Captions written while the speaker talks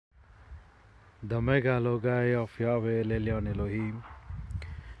The mega logai of Yahweh Lelion Elohim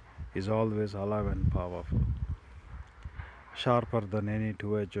is always alive and powerful, sharper than any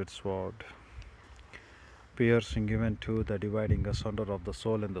two-edged sword, piercing even to the dividing asunder of the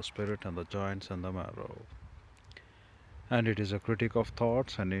soul and the spirit and the joints and the marrow. And it is a critic of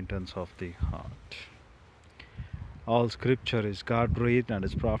thoughts and intents of the heart. All scripture is God-breathed and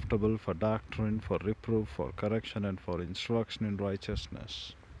is profitable for doctrine, for reproof, for correction, and for instruction in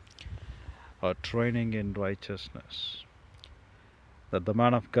righteousness, or training in righteousness, that the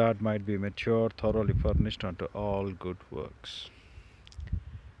man of God might be mature, thoroughly furnished unto all good works.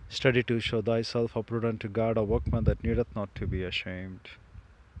 Study to show thyself approved unto God, a workman that needeth not to be ashamed,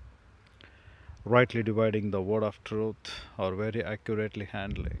 rightly dividing the word of truth, or very accurately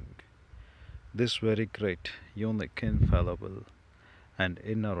handling this very great, unique, infallible, and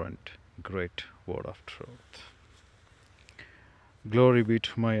inerrant great word of truth. Glory be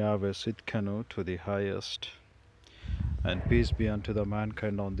to my Yahweh Sidkenu, to the highest, and peace be unto the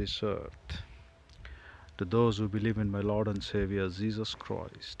mankind on this earth, to those who believe in my Lord and Savior Jesus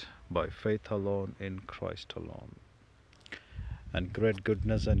Christ, by faith alone, in Christ alone, and great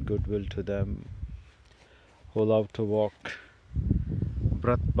goodness and goodwill to them who love to walk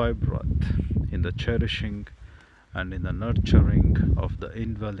breath by breath in the cherishing and in the nurturing of the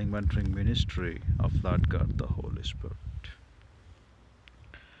indwelling mentoring ministry of Lord God the Holy Spirit.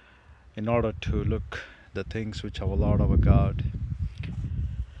 In order to look the things which our Lord our God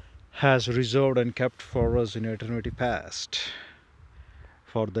has reserved and kept for us in eternity past,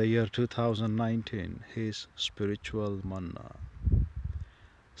 for the year 2019, His spiritual manna,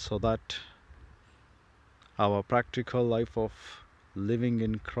 so that our practical life of living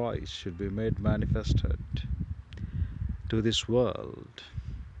in Christ should be made manifested to this world,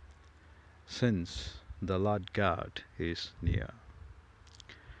 since the Lord God is near.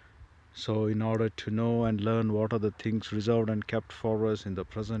 So in order to know and learn what are the things reserved and kept for us in the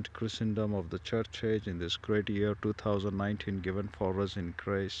present Christendom of the church age in this great year 2019 given for us in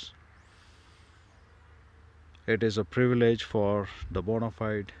grace, it is a privilege for the bona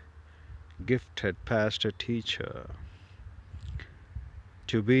fide gifted pastor teacher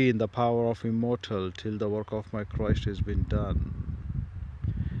to be in the power of immortal till the work of my Christ has been done,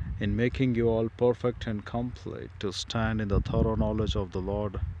 in making you all perfect and complete, to stand in the thorough knowledge of the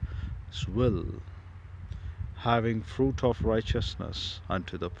Lord's will, having fruit of righteousness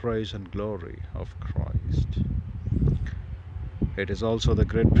unto the praise and glory of Christ. It is also the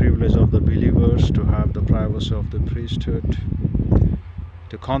great privilege of the believers to have the privacy of the priesthood,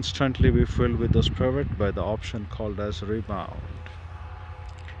 to constantly be filled with the Spirit by the option called as rebound,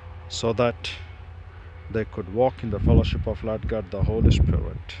 so that they could walk in the fellowship of Lord God the Holy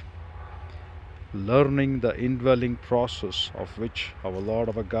Spirit, learning the indwelling process of which our Lord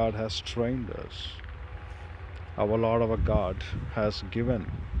our God has trained us, our Lord our God has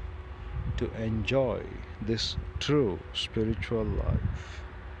given to enjoy this true spiritual life.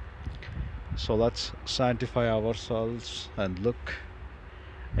 So let's sanctify ourselves and look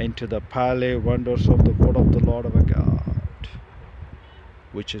into the pale wonders of the word of the Lord our God,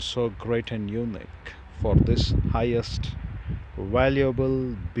 which is so great and unique for this highest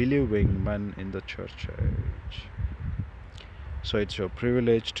valuable believing men in the church age. So it's your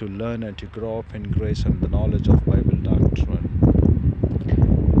privilege to learn and to grow up in grace and the knowledge of Bible doctrine,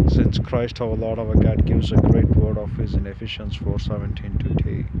 since Christ our Lord our God gives a great word of His in Ephesians 4:17 to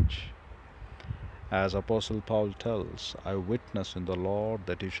teach. As Apostle Paul tells, I witness in the Lord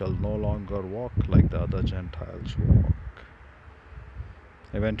that you shall no longer walk like the other Gentiles walk.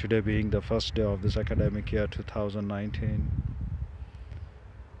 Even today being the first day of this academic year 2019,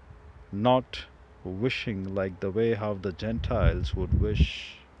 not wishing like the way how the Gentiles would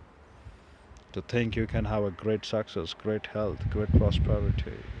wish, to think you can have a great success, great health, great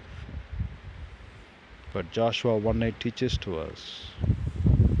prosperity. But Jas4 1:8 teaches to us,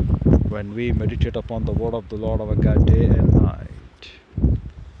 when we meditate upon the word of the Lord our God day and night,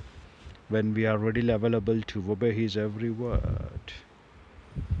 when we are readily available to obey His every word,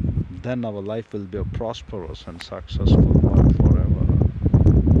 then our life will be a prosperous and successful one forever.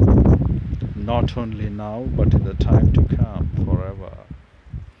 Not only now, but in the time to come, forever.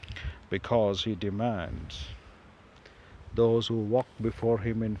 Because He demands those who walk before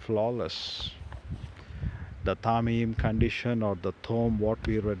Him in flawless, the Tamim condition, or the Thom what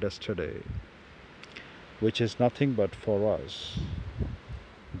we read yesterday, which is nothing but for us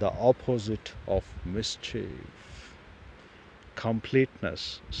the opposite of mischief,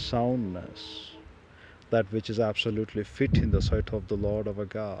 completeness, soundness, that which is absolutely fit in the sight of the Lord our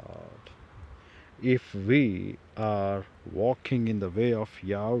God. If we are walking in the way of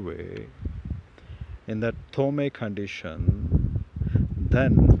Yahweh, in that thome condition,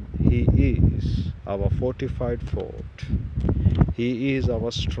 then He is our fortified fort. He is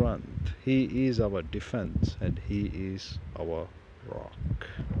our strength. He is our defense, and He is our rock.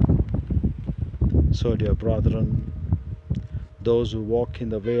 So, dear brethren, those who walk in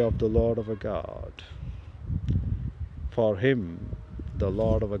the way of the Lord our God, for Him, the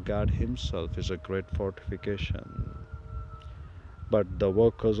Lord our God Himself is a great fortification. But the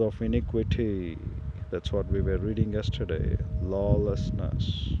workers of iniquity, that's what we were reading yesterday,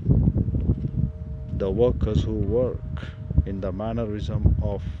 lawlessness, the workers who work in the mannerism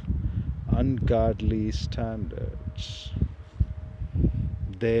of ungodly standards,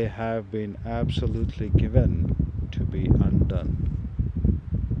 they have been absolutely given to be undone.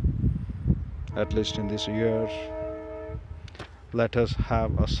 At least in this year, let us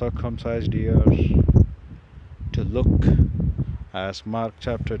have a circumcised ear to look, as Mark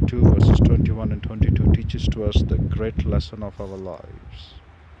chapter 2 verses 21 and 22 teaches to us the great lesson of our lives,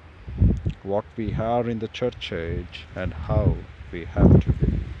 what we are in the church age and how we have to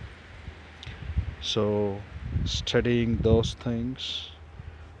be. So, studying those things,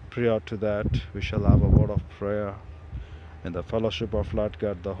 prior to that, we shall have a word of prayer in the fellowship of Lord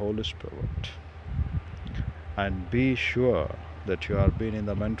God the Holy Spirit. And be sure that you are being in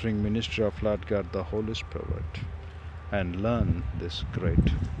the mentoring ministry of Lord God the Holy Spirit and learn this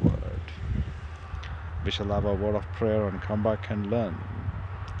great word. We shall have a word of prayer and come back and learn,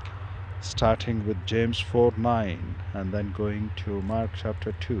 starting with James 4:9 and then going to Mark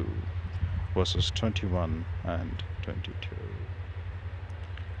chapter 2 verses 21 and 22.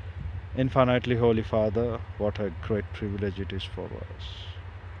 Infinitely Holy Father, what a great privilege it is for us,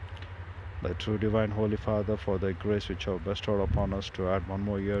 Thy true divine Holy Father, for Thy grace which you have bestowed upon us to add one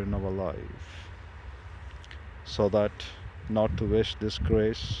more year in our life, so that not to waste this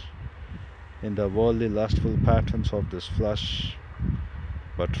grace in the worldly lustful patterns of this flesh,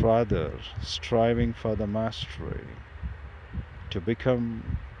 but rather striving for the mastery, to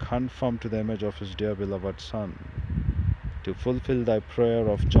become conformed to the image of His dear beloved Son, to fulfill Thy prayer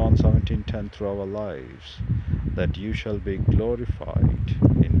of John 17:10 through our lives, that You shall be glorified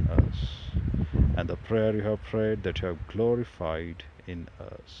in us, and the prayer You have prayed, that You have glorified in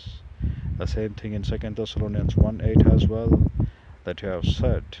us. The same thing in 2 Thessalonians 1:8 as well, that You have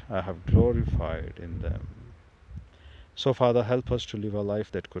said, I have glorified in them. So, Father, help us to live a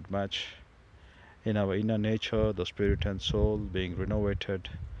life that could match in our inner nature, the spirit and soul being renovated,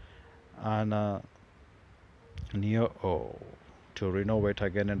 and to renovate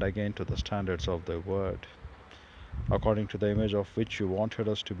again and again to the standards of Thy word, according to the image of which You wanted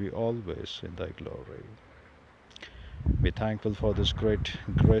us to be always in Thy glory. Be thankful for this great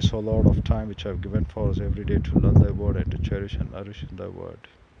grace, O Lord, of time which You have given for us every day to learn Thy word and to cherish and nourish in Thy word.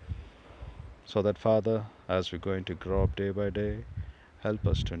 So that, Father, as we're going to grow up day by day, help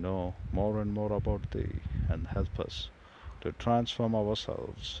us to know more and more about Thee, and help us to transform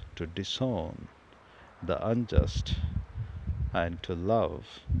ourselves, to disown the unjust, and to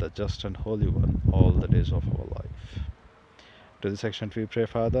love the just and holy one all the days of our life. To this extent we pray,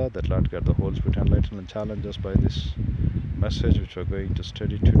 Father, that Lord God the Holy Spirit enlighten and challenge us by this message which we are going to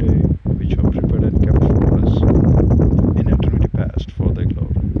study today, which You have prepared and kept for us in eternity past for Thy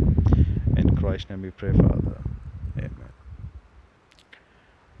glory. In Christ's name we pray, Father. Amen.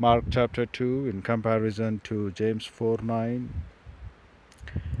 Mark chapter 2, in comparison to James 4:9,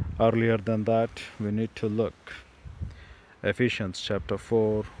 earlier than that, we need to look Ephesians chapter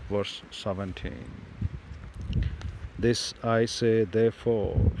 4 verse 17. This I say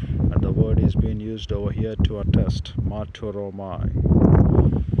therefore, and the word is being used over here to attest, martyromai,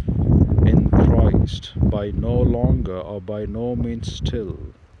 in Christ, by no longer or by no means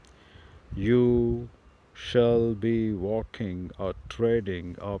still, you shall be walking or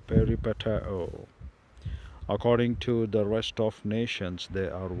trading or peripateo, according to the rest of nations they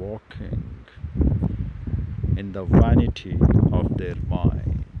are walking in the vanity of their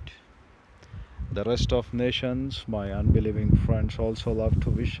mind. The rest of nations, my unbelieving friends, also love to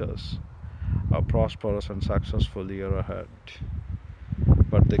wish us a prosperous and successful year ahead.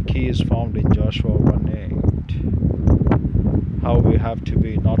 But the key is found in Jas4 1:8. How we have to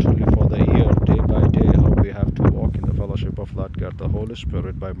be not only for the year, day by day, how we have to walk in the fellowship of Lord God the Holy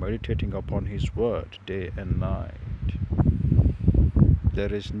Spirit by meditating upon His word day and night.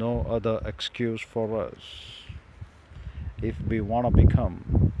 There is no other excuse for us. If we want to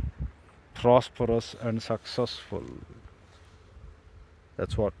become prosperous and successful,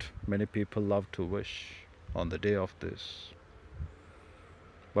 that's what many people love to wish on the day of this.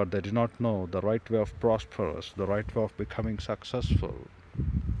 But they do not know the right way of prosperous, the right way of becoming successful.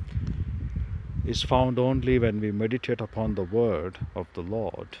 is found only when we meditate upon the word of the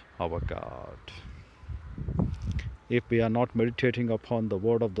Lord our God. If we are not meditating upon the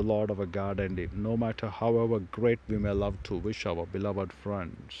word of the Lord our God, and if no matter however great we may love to wish our beloved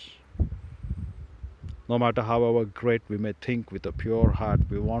friends, no matter however great we may think with a pure heart,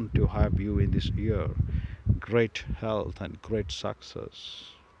 we want to have you in this year, great health and great success,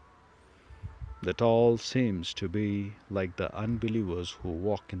 that all seems to be like the unbelievers who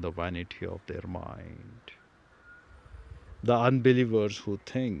walk in the vanity of their mind. The unbelievers who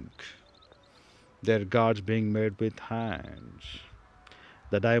think their gods being made with hands,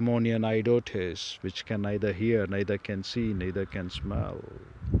 the daimonian idotes which can neither hear, neither can see, neither can smell,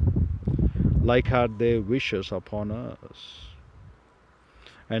 like are their wishes upon us.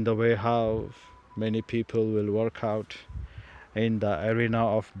 And the way how many people will work out in the arena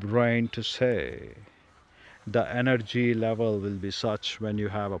of brain to say the energy level will be such when you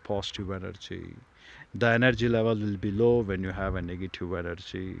have a positive energy, the energy level will be low when you have a negative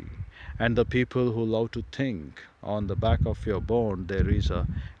energy. And the people who love to think, on the back of your bone there is a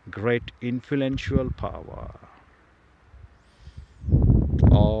great influential power.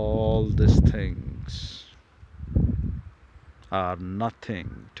 All these things are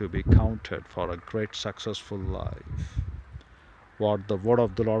nothing to be counted for a great successful life. What the word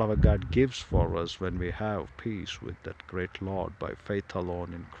of the Lord our God gives for us when we have peace with that great Lord by faith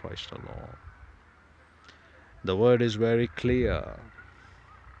alone in Christ alone. The word is very clear.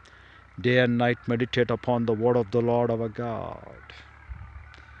 Day and night meditate upon the word of the Lord our God.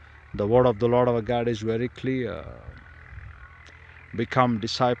 The word of the Lord our God is very clear. Become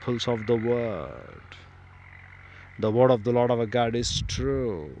disciples of the word. The word of the Lord our God is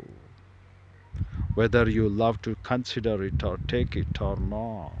true, whether you love to consider it or take it or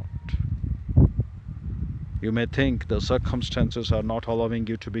not. You may think the circumstances are not allowing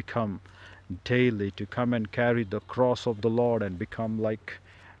you to become daily, to come and carry the cross of the Lord and become like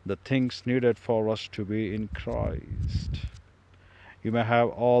the things needed for us to be in Christ. You may have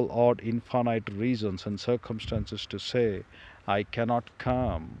all odd infinite reasons and circumstances to say, I cannot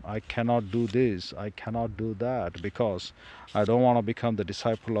come, I cannot do this, I cannot do that, because I don't want to become the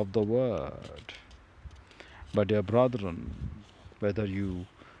disciple of the word. But dear brethren, whether you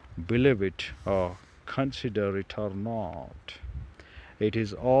believe it or consider it or not, it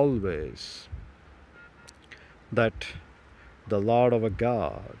is always that the Lord our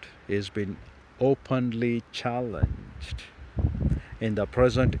God is being openly challenged in the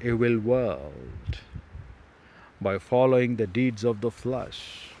present evil world by following the deeds of the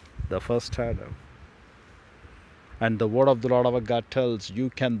flesh, the first Adam. And the word of the Lord our God tells,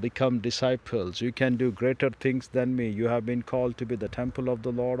 you can become disciples, you can do greater things than me, you have been called to be the temple of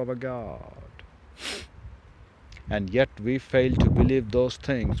the Lord our God. And yet we fail to believe those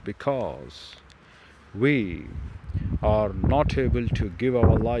things because we are not able to give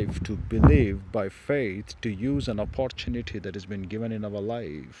our life to believe by faith, to use an opportunity that has been given in our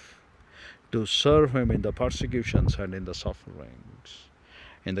life to serve Him in the persecutions and in the sufferings.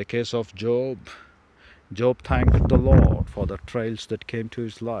 In the case of Job, Job thanked the Lord for the trials that came to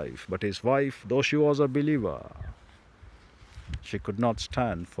his life, but his wife, though she was a believer, she could not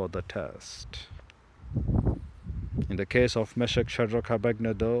stand for the test. In the case of Meshach, Shadrach,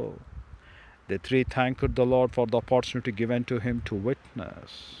 Abednego, the three thanked the Lord for the opportunity given to him to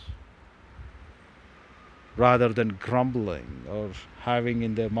witness, rather than grumbling or having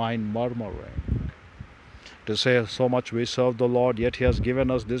in their mind murmuring, to say, so much we serve the Lord, yet He has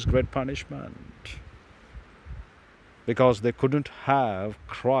given us this great punishment. Because they couldn't have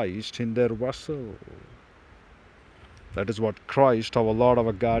Christ in their vessel. That is what Christ, our Lord,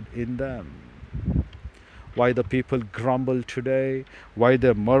 our God, in them. Why the people grumble today, why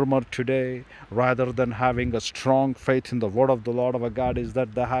they murmur today, rather than having a strong faith in the word of the Lord our God, is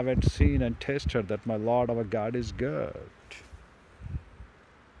that they haven't seen and tasted that my Lord our God is good.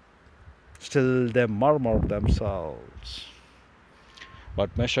 Still they murmur themselves.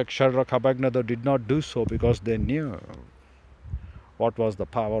 But Meshach, Shadrach, Abednego did not do so, because they knew what was the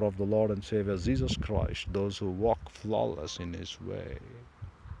power of the Lord and Savior Jesus Christ, those who walk flawless in His way.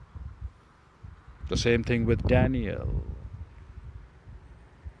 The same thing with Daniel.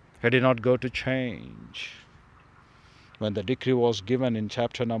 He did not go to change when the decree was given in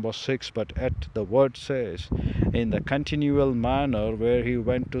chapter number 6, but yet the word says, in the continual manner where he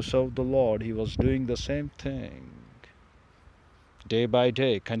went to serve the Lord, he was doing the same thing. Day by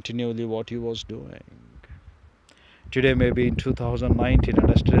day, continually what he was doing. Today may be in 2019 and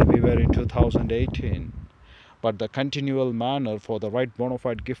yesterday we were in 2018. But the continual manner for the right bona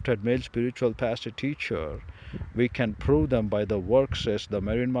fide gifted male spiritual pastor teacher We can prove them by the work, says the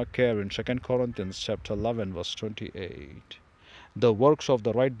Marine Marker in 2 Corinthians chapter 11, verse 28. The works of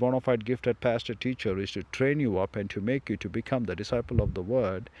the right bona fide gifted pastor teacher is to train you up and to make you to become the disciple of the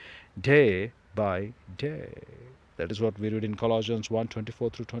word day by day. That is what we read in Colossians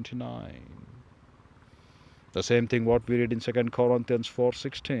 1:24 through 29. The same thing what we read in 2 Corinthians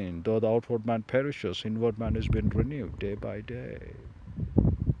 4:16. Though the outward man perishes, inward man is being renewed day by day.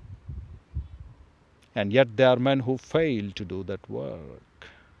 And yet there are men who fail to do that work.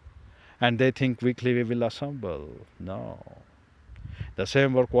 And they think weekly we will assemble. No. The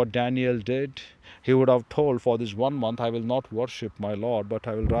same work what Daniel did, he would have told, for this 1 month I will not worship my Lord, but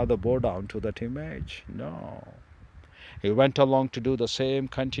I will rather bow down to that image. No. He went along to do the same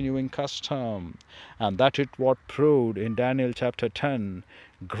continuing custom. And that is what proved in Daniel chapter 10,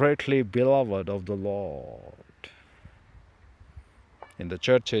 greatly beloved of the Lord. In the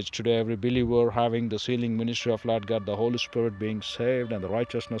church age today, every believer having the sealing ministry of Lord God, the Holy Spirit being saved, and the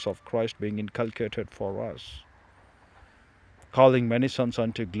righteousness of Christ being inculcated for us, calling many sons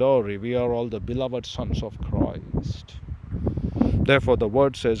unto glory, we are all the beloved sons of Christ. Therefore the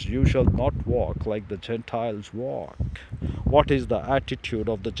word says, you shall not walk like the Gentiles walk. What is the attitude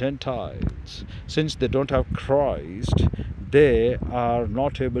of the Gentiles? Since they don't have Christ, they are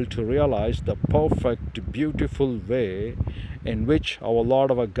not able to realize the perfect, beautiful way in which our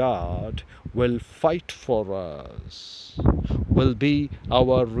Lord our God will fight for us, will be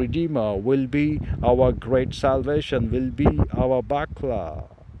our Redeemer, will be our great salvation, will be our buckler.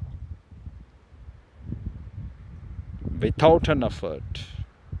 Without an effort,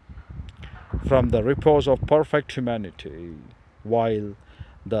 from the repose of perfect humanity, while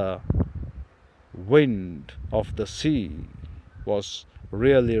the wind of the sea was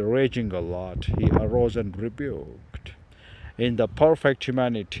really raging a lot, he arose and rebuked. In the perfect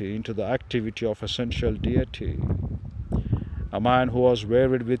humanity, into the activity of essential deity, a man who was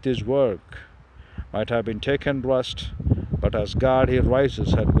wearied with his work might have been taken rest, but as God he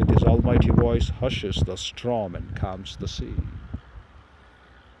rises and with his almighty voice hushes the storm and calms the sea.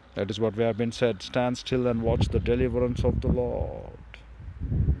 That is what we have been said, stand still and watch the deliverance of the Lord.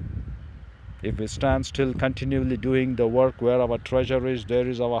 If we stand still, continually doing the work where our treasure is, there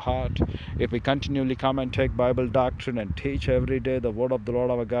is our heart. If we continually come and take Bible doctrine and teach every day the word of the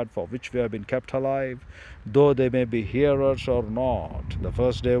Lord our God, for which we have been kept alive, though they may be hearers or not, the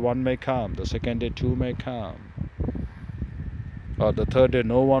first day one may come, the second day two may come, or the third day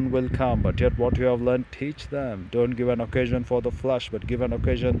no one will come, but yet what you have learned, teach them. Don't give an occasion for the flesh, but give an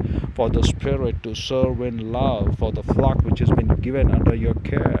occasion for the Spirit to serve in love for the flock which has been given under your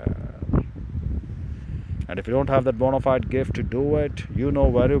care. And if you don't have that bona fide gift to do it, you know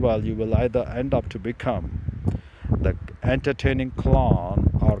very well you will either end up to become the entertaining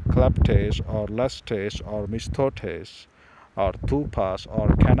clown, or kleptes, or lestes, or misthotes, or thupas,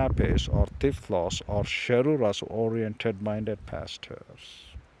 or canapes, or tiflos, or sheruras oriented minded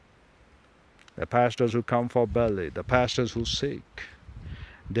pastors. The pastors who come for belly, the pastors who seek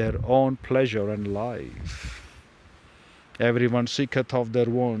their own pleasure and life. Everyone seeketh of their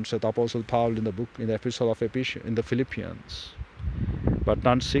own, said Apostle Paul in the epistle of in the Philippians. But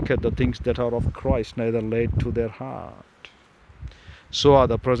none seeketh the things that are of Christ, neither laid to their heart. So are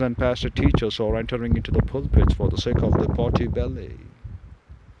the present pastor teachers who are entering into the pulpits for the sake of the potty belly,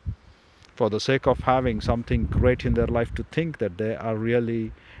 for the sake of having something great in their life, to think that they are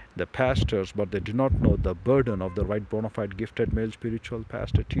really the pastors, but they do not know the burden of the right bona fide gifted male spiritual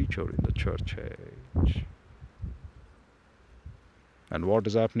pastor teacher in the church age. And what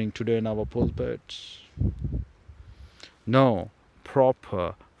is happening today in our pulpits? No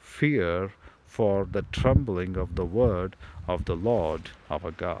proper fear for the trembling of the word of the Lord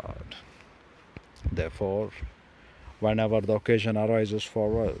our God. Therefore, whenever the occasion arises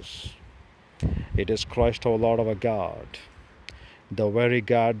for us, it is Christ our Lord our God, the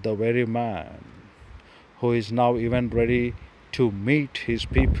very man, who is now even ready to meet his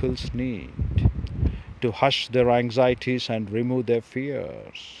people's need, to hush their anxieties and remove their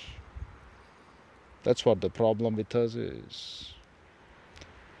fears. That's what the problem with us is.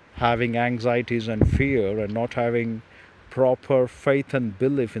 Having anxieties and fear, and not having proper faith and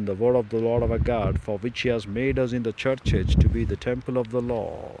belief in the word of the Lord our God, for which he has made us in the church age to be the temple of the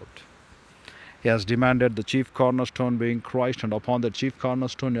Lord. He has demanded the chief cornerstone being Christ, and upon the chief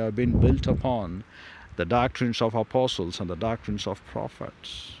cornerstone you have been built upon the doctrines of apostles and the doctrines of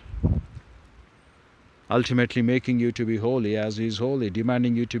prophets, ultimately making you to be holy as he is holy,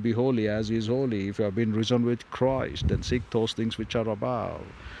 demanding you to be holy as he is holy. If you have been risen with Christ, then seek those things which are above,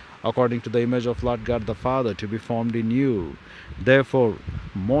 according to the image of Lord God the Father, to be formed in you. Therefore,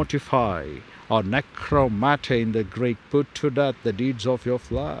 mortify or necromate in the Greek, put to death the deeds of your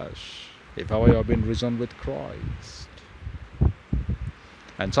flesh, if ever you have been risen with Christ.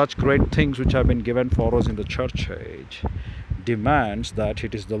 And such great things which have been given for us in the church age demands that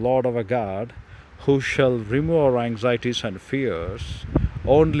it is the Lord our God who shall remove our anxieties and fears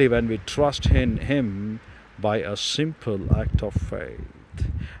only when we trust in Him by a simple act of faith.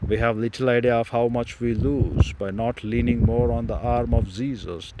 We have little idea of how much we lose by not leaning more on the arm of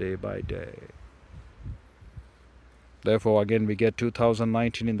Jesus day by day. Therefore, again, we get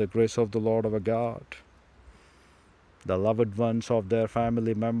 2019 in the grace of the Lord our God. The loved ones of their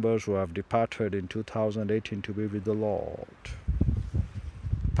family members who have departed in 2018 to be with the Lord,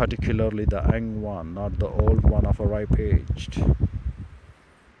 particularly the young one, not the old one of a ripe age.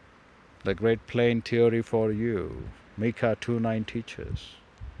 The great plain theory for you, Micah 2:9 teaches,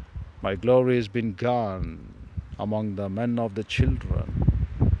 my glory has been gone among the men of the children,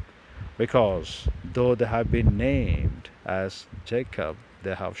 because though they have been named as Jacob,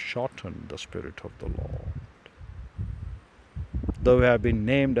 they have shortened the Spirit of the Lord. Though we have been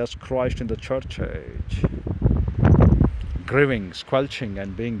named as Christ in the church age, grieving, squelching,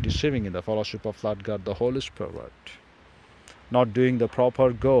 and being deceiving in the fellowship of Lord God the Holy Spirit, not doing the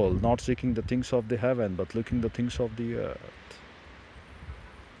proper goal, not seeking the things of the heaven, but looking the things of the earth.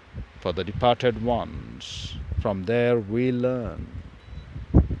 For the departed ones, from there we learn,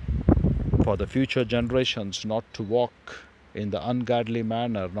 for the future generations not to walk in the ungodly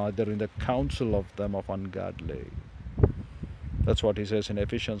manner, neither in the counsel of them of ungodly. That's what he says in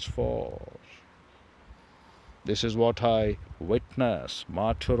Ephesians 4. This is what I witness,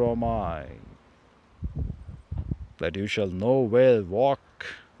 martyromai, that you shall nowhere walk.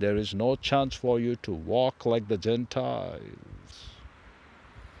 There is no chance for you to walk like the Gentiles.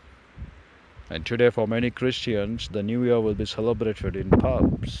 And today for many Christians, the New Year will be celebrated in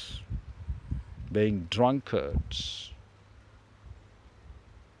pubs, being drunkards,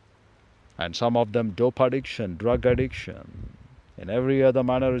 and some of them dope addiction, drug addiction, and every other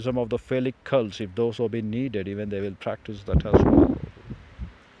mannerism of the phallic cults. If those will be needed, even they will practice that as well.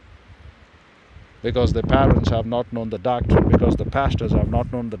 Because the parents have not known the doctrine, because the pastors have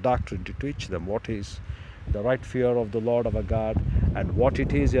not known the doctrine to teach them what is the right fear of the Lord our God, and what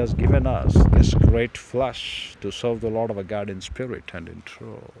it is He has given us, this great flesh, to serve the Lord our God in spirit and in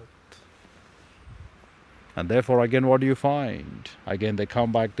truth. And therefore, again, what do you find? Again, they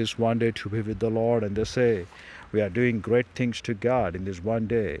come back this one day to be with the Lord, and they say, we are doing great things to God in this one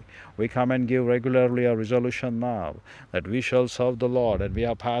day. We come and give regularly a resolution now that we shall serve the Lord, and we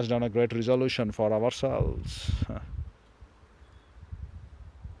have passed on a great resolution for ourselves.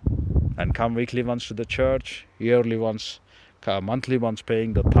 And come weekly once to the church, yearly once, monthly ones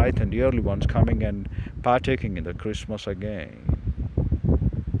paying the tithe, and yearly ones coming and partaking in the Christmas again.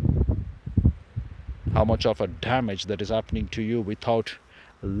 How much of a damage that is happening to you without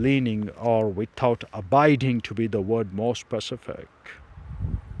leaning or without abiding, to be the word more specific,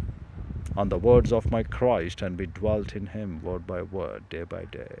 on the words of my Christ, and be dwelt in Him word by word, day by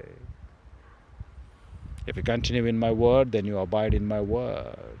day. If you continue in my word, then you abide in my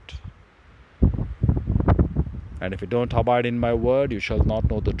word. And if you don't abide in my word, you shall not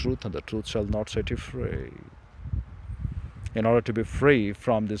know the truth, and the truth shall not set you free. In order to be free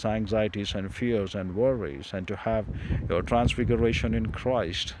from these anxieties and fears and worries, and to have your transfiguration in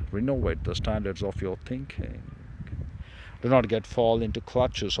Christ, renovate the standards of your thinking. Do not fall into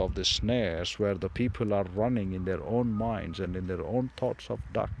clutches of the snares where the people are running in their own minds and in their own thoughts of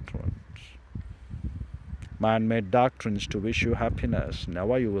doctrines. Man-made doctrines to wish you happiness.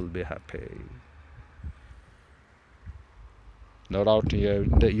 Never you will be happy. No doubt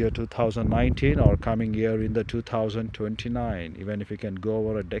in the year 2019 or coming year in the 2029, even if you can go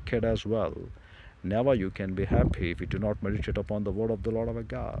over a decade as well, never you can be happy if you do not meditate upon the word of the Lord our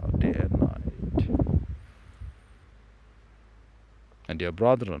God day and night. And dear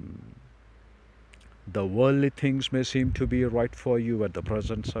brethren, the worldly things may seem to be right for you at the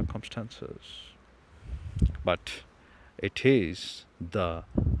present circumstances, but it is the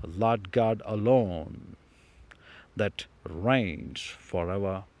Lord God alone that reigns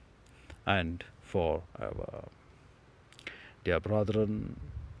forever and forever. Dear brethren,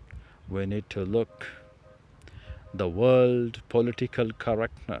 we need to look the world political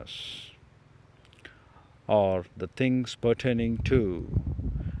correctness, or the things pertaining to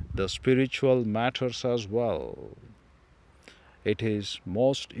the spiritual matters as well. It is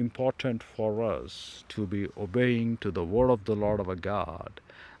most important for us to be obeying to the word of the Lord our God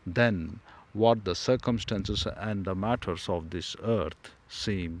than what the circumstances and the matters of this earth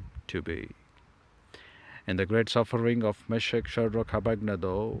seem to be. In the great suffering of Meshach, Shadrach,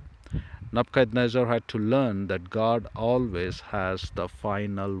 Abednego, Nebuchadnezzar had to learn that God always has the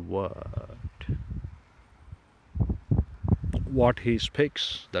final word. What he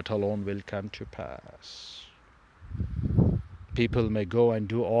speaks, that alone will come to pass. People may go and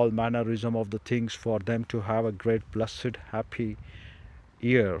do all mannerism of the things for them to have a great, blessed, happy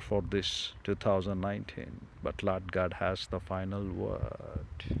year for this 2019. But Lord God has the final word.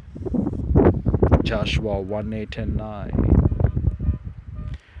 Jas4 1, 8 and 9.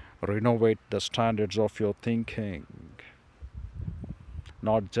 Renovate the standards of your thinking.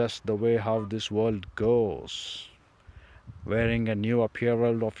 Not just the way how this world goes. Wearing a new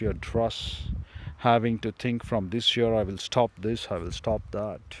apparel of your dress. Having to think from this year, I will stop this, I will stop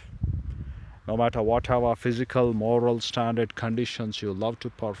that. No matter whatever physical, moral, standard conditions you love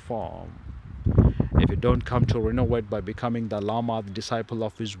to perform, if you don't come to renovate by becoming the Lama, the disciple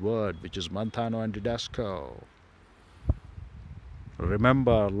of his word, which is Montano and Didasco,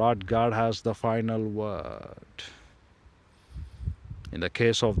 remember, Lord God has the final word. In the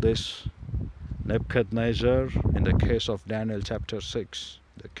case of this Nebuchadnezzar, in the case of Daniel chapter 6,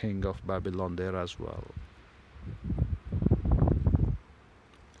 the king of Babylon there as well.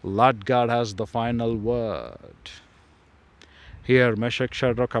 Lord God has the final word. Here Meshach,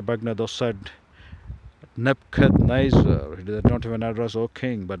 Shadrach, Abednego said, Nebuchadnezzar. He did not even address, O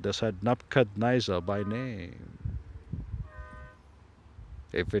king, but they said Nebuchadnezzar by name.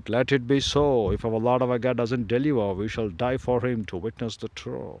 Let it be so. If our Lord our God doesn't deliver, we shall die for him to witness the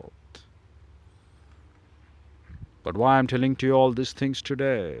truth. But why I'm telling to you all these things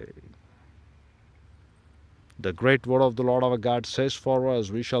today? The great word of the Lord our God says for us,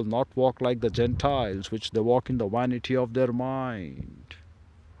 we shall not walk like the Gentiles, which they walk in the vanity of their mind.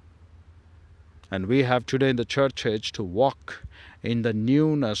 And we have today in the church age to walk in the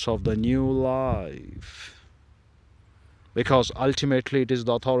newness of the new life. Because ultimately it is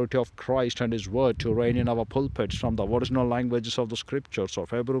the authority of Christ and His Word to reign in our pulpits from the original languages of the Scriptures of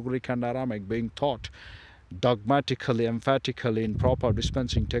Hebrew, Greek and Aramaic being taught dogmatically, emphatically in proper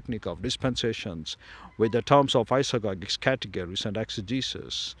dispensing technique of dispensations with the terms of isagogics, categories and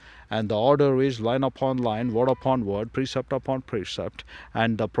exegesis. And the order is line upon line, word upon word, precept upon precept,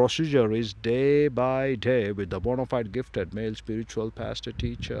 and the procedure is day by day with the bona fide gifted male spiritual pastor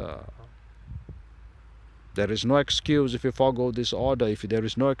teacher. There is no excuse if you forego this order. If there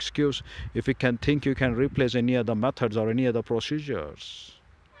is no excuse if you can think you can replace any other methods or any other procedures.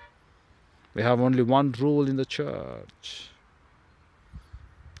 We have only one rule in the church.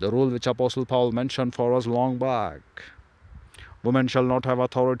 The rule which Apostle Paul mentioned for us long back. Women shall not have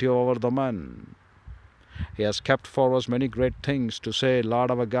authority over the men. He has kept for us many great things to say, Lord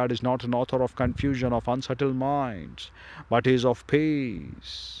our God is not an author of confusion, of unsettled minds, but He is of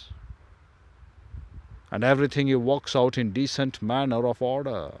peace. And everything He works out in decent manner of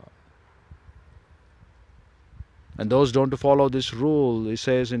order. And those don't follow this rule, He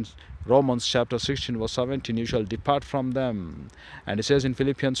says in Romans chapter 16 verse 17, you shall depart from them. And He says in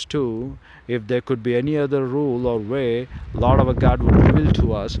Philippians 2, if there could be any other rule or way, Lord our God would reveal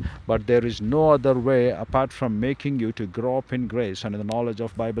to us, but there is no other way apart from making you to grow up in grace and in the knowledge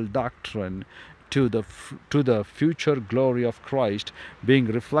of Bible doctrine, to the future glory of Christ being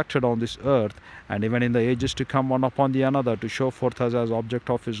reflected on this earth, and even in the ages to come one upon the another, to show forth us as object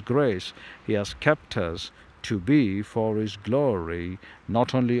of His grace. He has kept us to be for His glory,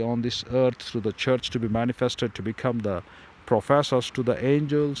 not only on this earth through the church to be manifested to become the professors to the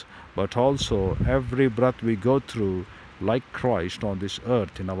angels, but also every breath we go through like Christ on this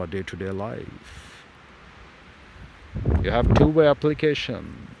earth in our day-to-day life. You have two-way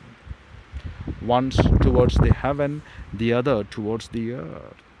application. One towards the heaven, the other towards the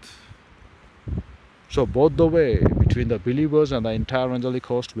earth. So both the way between the believers and the entire angelic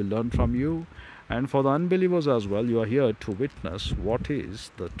host will learn from you, and for the unbelievers as well, you are here to witness what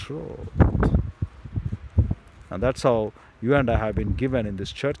is the truth. And that's how you and I have been given in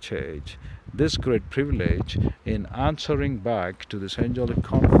this church age this great privilege in answering back to this angelic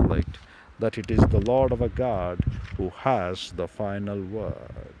conflict, that it is the Lord our God who has the final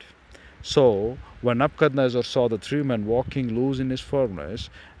word. So, when Nebuchadnezzar saw the three men walking loose in his furnace,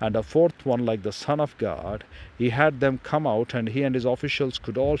 and a fourth one like the Son of God, he had them come out, and he and his officials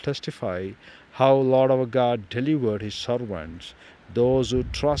could all testify how Lord our God delivered His servants, those who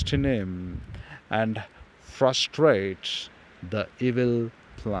trust in Him, and frustrates the evil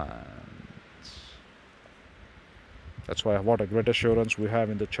plans. That's why what a great assurance we have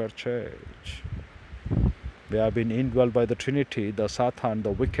in the church age. We have been indwelled by the Trinity. The Satan,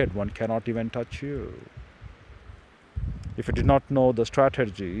 the wicked one, cannot even touch you. If you did not know the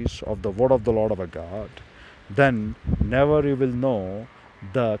strategies of the word of the Lord our God, then never you will know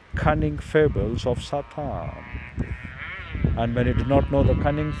the cunning fables of Satan. And when you do not know the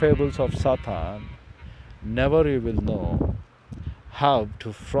cunning fables of Satan, never you will know how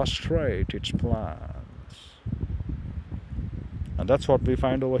to frustrate its plans. And that's what we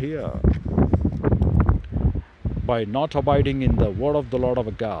find over here. By not abiding in the word of the Lord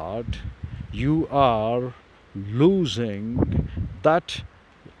our God, you are losing that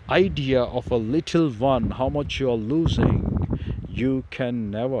idea of a little one. How much you are losing, you can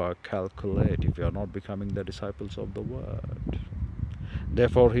never calculate if you are not becoming the disciples of the word.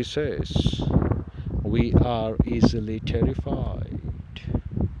 Therefore he says, we are easily terrified.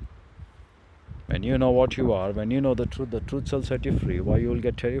 When you know what you are, when you know the truth shall set you free. Why you will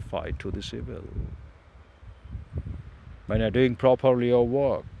get terrified to this evil? When you are doing properly your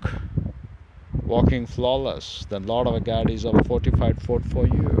work, walking flawless, then Lord our God is our fortified fort for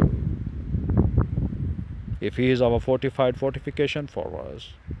you. If he is our fortification for us,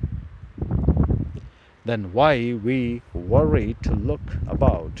 then why we worry to look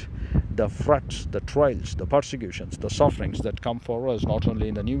about the threats, the trials, the persecutions, the sufferings that come for us, not only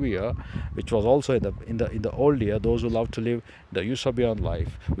in the new year, which was also in the old year, those who love to live the use of beyond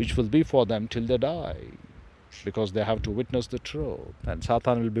life, which will be for them till they die, because they have to witness the truth. And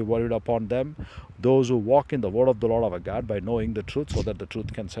Satan will be worried upon them, those who walk in the word of the Lord our God, by knowing the truth, so that the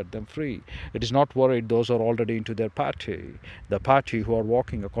truth can set them free. It is not worried those who are already into their party, the party who are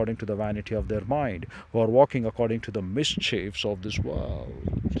walking according to the vanity of their mind, who are walking according to the mischiefs of this world,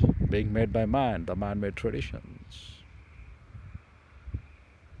 being made by man, the man-made traditions.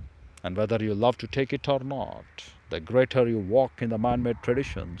 And whether you love to take it or not, the greater you walk in the man-made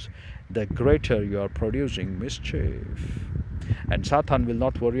traditions, the greater you are producing mischief. And Satan will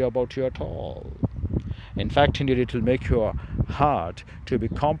not worry about you at all. In fact, indeed, it will make your heart to be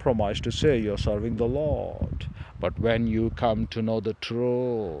compromised to say you are serving the Lord. But when you come to know the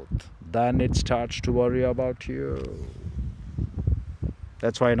truth, then it starts to worry about you.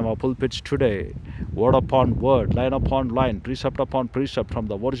 That's why in our pulpits today, word upon word, line upon line, precept upon precept from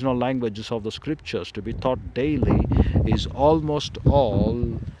the original languages of the scriptures to be taught daily is almost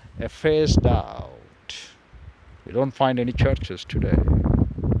all effaced out. You don't find any churches today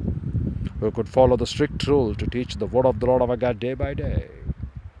who could follow the strict rule to teach the word of the Lord our God day by day.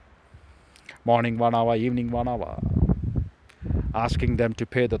 Morning 1 hour, evening 1 hour. Asking them to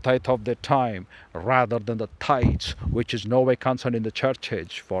pay the tithe of their time rather than the tithes, which is no way concerned in the church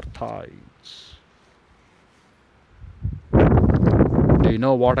age for tithes. Do you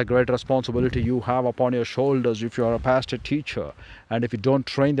know what a great responsibility you have upon your shoulders if you are a pastor teacher, and if you don't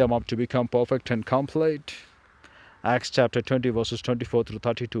train them up to become perfect and complete? Acts chapter 20 verses 24 through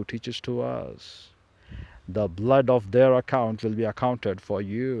 32 teaches to us, the blood of their account will be accounted for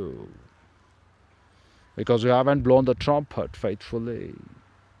you, because you haven't blown the trumpet faithfully.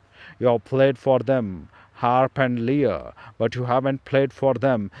 You have played for them harp and lyre, but you haven't played for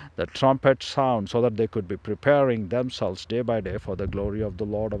them the trumpet sound, so that they could be preparing themselves day by day for the glory of the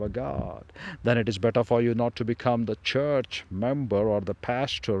Lord our God. Then it is better for you not to become the church member or the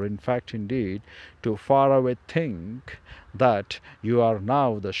pastor. In fact, indeed, to far away think that you are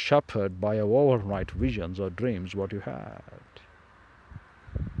now the shepherd by your overnight visions or dreams what you had.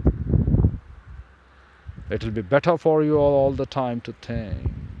 It will be better for you all the time to think,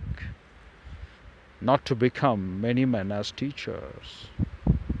 not to become many men as teachers.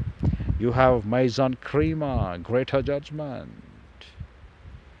 You have Maison Crema, greater judgment.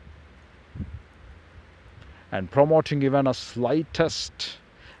 And promoting even a slightest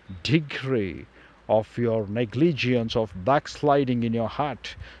degree of your negligence, of backsliding in your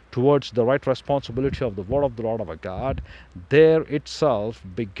heart towards the right responsibility of the word of the Lord our God, there itself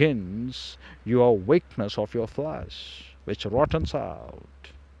begins your weakness of your flesh, which rottens out.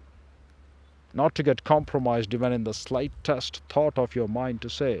 Not to get compromised even in the slightest thought of your mind to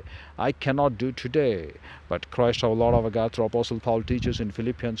say, I cannot do today. But Christ our Lord our God through Apostle Paul teaches in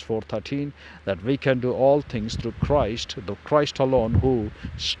Philippians 4:13 that we can do all things through Christ, the Christ alone who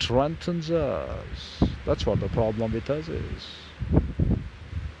strengthens us. That's what the problem with us is.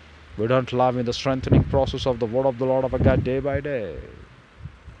 We don't love in the strengthening process of the word of the Lord our God day by day.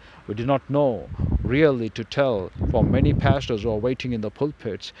 We do not know really to tell. For many pastors who are waiting in the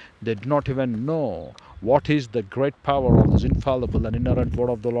pulpits, they do not even know what is the great power of this infallible and inerrant word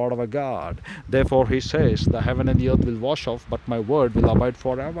of the Lord our God. Therefore he says, the heaven and the earth will wash off, but my word will abide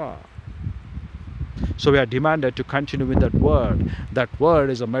forever. So we are demanded to continue with that word. That word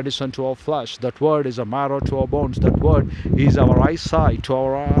is a medicine to our flesh. That word is a marrow to our bones. That word is our eyesight to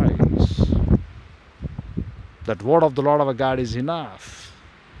our eyes. That word of the Lord our God is enough.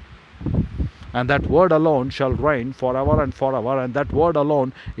 And that word alone shall reign forever and forever. And that word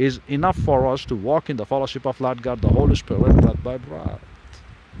alone is enough for us to walk in the fellowship of Lord God, the Holy Spirit, breath by breath.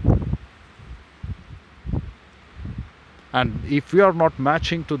 And if we are not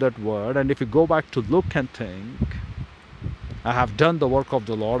matching to that word, and if you go back to look and think, I have done the work of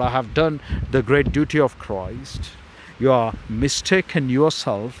the Lord, I have done the great duty of Christ, you are mistaken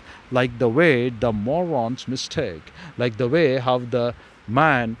yourself like the way the morons mistake, like the way how the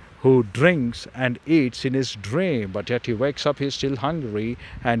man who drinks and eats in his dream, but yet he wakes up, he is still hungry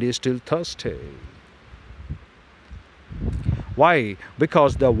and he is still thirsty. Why?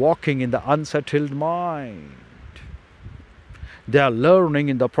 Because they are walking in the unsettled mind. They are learning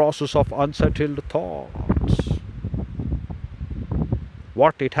in the process of unsettled thoughts.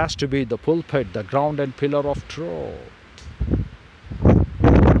 What it has to be, the pulpit, the ground and pillar of truth.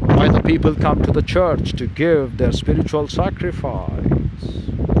 Why the people come to the church to give their spiritual sacrifice.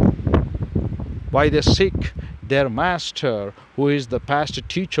 Why they seek their master, who is the pastor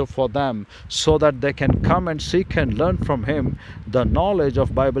teacher for them, so that they can come and seek and learn from him the knowledge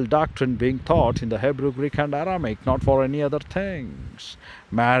of Bible doctrine being taught in the Hebrew, Greek and Aramaic, not for any other things.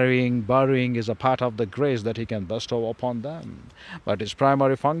 Marrying, burying is a part of the grace that he can bestow upon them. But his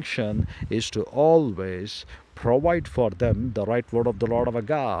primary function is to always provide for them the right word of the Lord our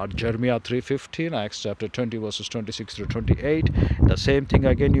God. Jeremiah 3:15, Acts chapter 20 verses 26 through 28. The same thing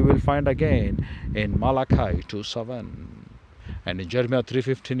again you will find again in Malachi 2:7. And in Jeremiah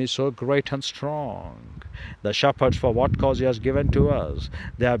 3:15 is so great and strong. The shepherds, for what cause he has given to us?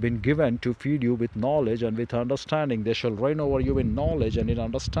 They have been given to feed you with knowledge and with understanding. They shall reign over you in knowledge and in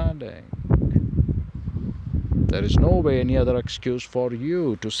understanding. There is no way any other excuse for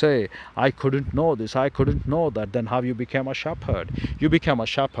you to say, I couldn't know this, I couldn't know that. Then how you became a shepherd? You become a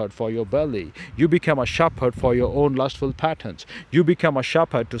shepherd for your belly. You become a shepherd for your own lustful patterns. You become a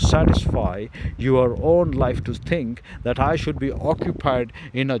shepherd to satisfy your own life, to think that I should be occupied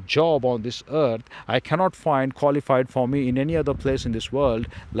in a job on this earth. I cannot find qualified for me in any other place in this world.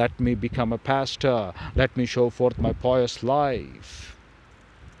 Let me become a pastor. Let me show forth my pious life,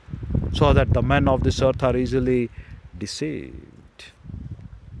 so that the men of this earth are easily deceived.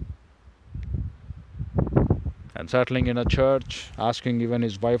 And settling in a church, asking even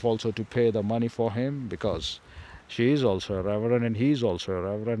his wife also to pay the money for him, because she is also a reverend and he is also a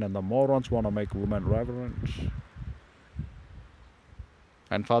reverend, and the morons want to make women reverends.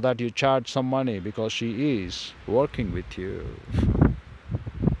 And for that you charge some money because she is working with you.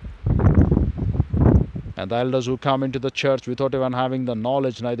 And the elders who come into the church without even having the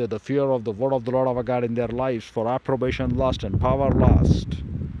knowledge, neither the fear of the word of the Lord our God in their lives, for approbation lust and power lust,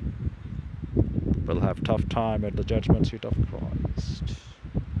 will have tough time at the judgment seat of Christ.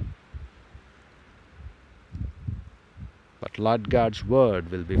 But Lord God's word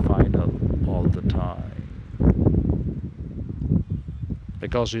will be final all the time,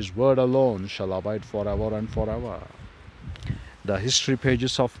 because his word alone shall abide forever and forever. The history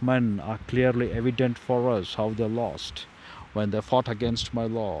pages of men are clearly evident for us how they lost when they fought against my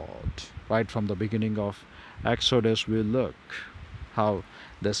Lord. Right from the beginning of Exodus we look how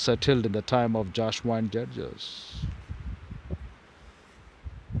they settled in the time of Jas4 and Judges.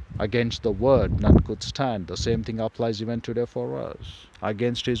 Against the word none could stand. The same thing applies even today for us.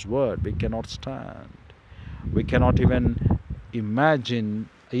 Against his word we cannot stand. We cannot even imagine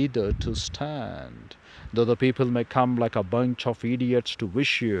either to stand. Though the people may come like a bunch of idiots to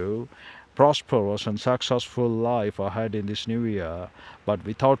wish you prosperous and successful life ahead in this new year, but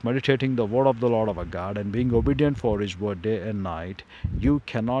without meditating the word of the Lord our God and being obedient for his word day and night, you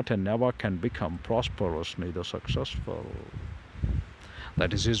cannot and never can become prosperous, neither successful.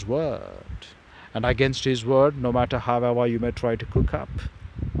 That is his word. And against his word, no matter however you may try to cook up,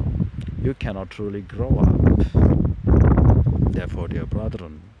 you cannot truly grow up. Therefore, dear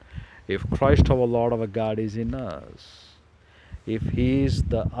brethren, if Christ our Lord our God is in us, if he is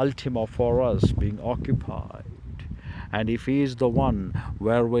the ultima for us being occupied, and if he is the one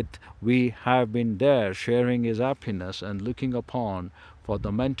wherewith we have been there sharing his happiness and looking upon for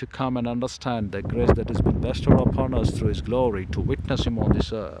the men to come and understand the grace that has been bestowed upon us through his glory to witness him on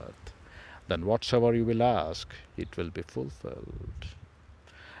this earth, then whatsoever you will ask, it will be fulfilled.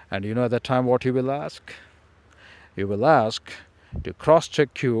 And you know at that time what you will ask? You will ask to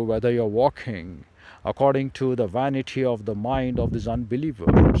cross-check you whether you're walking according to the vanity of the mind of these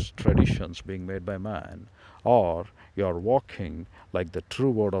unbelievers, traditions being made by man, or you're walking like the true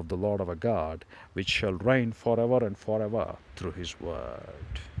word of the Lord our God, which shall reign forever and forever through his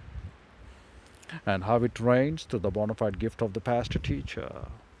word. And how it reigns? Through the bona fide gift of the pastor teacher,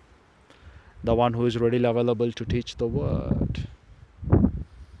 the one who is readily available to teach the word,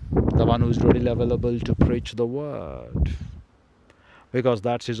 the one who is readily available to preach the word, because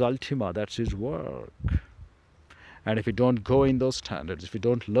that's his ultima, that's his work. And if you don't go in those standards, if you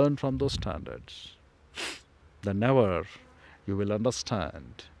don't learn from those standards, then never you will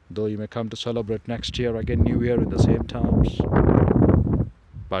understand. Though you may come to celebrate next year again, New Year, in the same terms,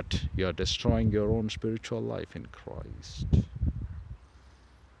 but you are destroying your own spiritual life in Christ.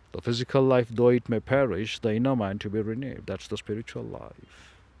 The physical life, though it may perish, the inner man to be renewed. That's the spiritual life.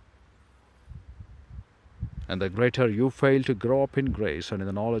 And the greater you fail to grow up in grace and in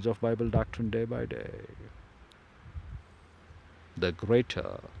the knowledge of Bible doctrine day by day, the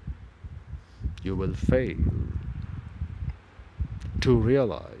greater you will fail to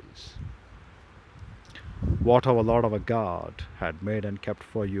realize what our Lord our God had made and kept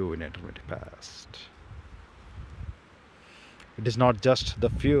for you in eternity past. It is not just the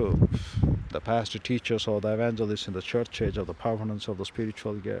few, the pastor teachers or the evangelists in the church age of the permanence of the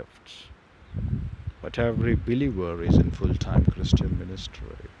spiritual gifts, but every believer is in full-time Christian ministry.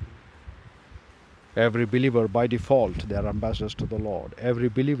 Every believer, by default, they are ambassadors to the Lord. Every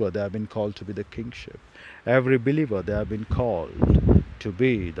believer, they have been called to be the kingship. Every believer, they have been called to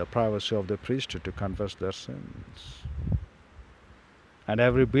be the privacy of the priesthood, to confess their sins. And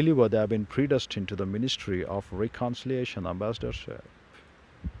every believer, they have been predestined to the ministry of reconciliation, ambassadorship.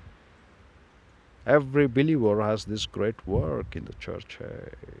 Every believer has this great work in the church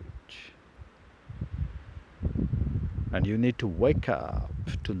age. And you need to wake up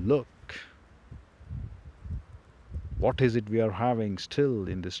to look. What is it we are having still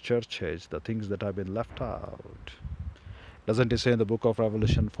in this church age, the things that have been left out? Doesn't it say in the book of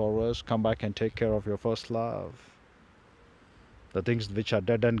Revelation for us, come back and take care of your first love? The things which are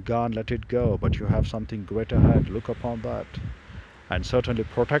dead and gone, let it go, but you have something great ahead. Look upon that and certainly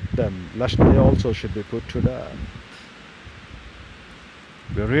protect them, lest they also should be put to death.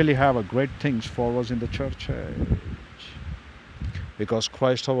 We really have a great things for us in the church age, because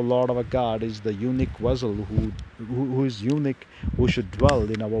Christ our Lord our God is the unique vessel who is unique, who should dwell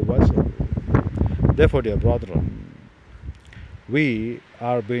in our vessel. Therefore, dear brethren, we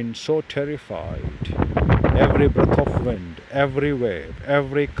are being so terrified. Every breath of wind, every wave,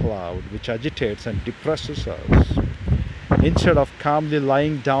 every cloud which agitates and depresses us, instead of calmly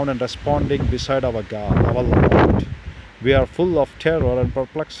lying down and responding beside our God, our Lord, we are full of terror and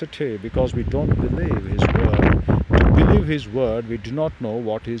perplexity because we don't believe His word. To believe His word, we do not know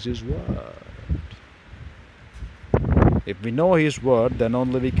what is His word. If we know His word, then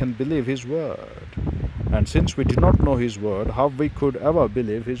only we can believe His word. And since we do not know His word, how we could ever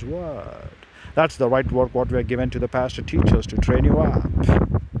believe His word? That's the right work what we are given to the pastor teachers, to train you up,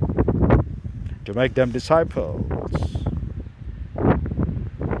 to make them disciples.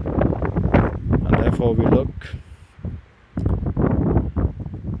 And therefore we look,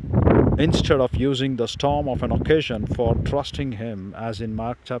 instead of using the storm of an occasion for trusting Him, as in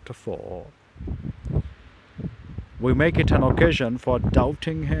Mark chapter 4, we make it an occasion for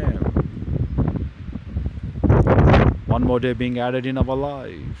doubting Him. One more day being added in our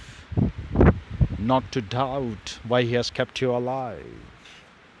life. Not to doubt why He has kept you alive,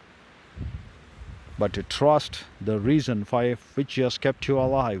 but to trust the reason for which He has kept you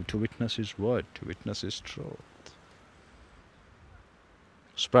alive, to witness His word, to witness His truth.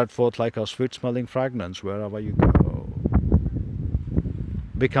 Spread forth like a sweet-smelling fragrance wherever you go.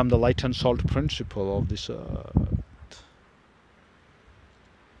 Become the light and salt principle of this earth.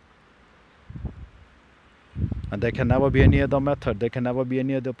 And there can never be any other method, there can never be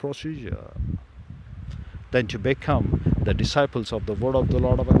any other procedure than to become the disciples of the word of the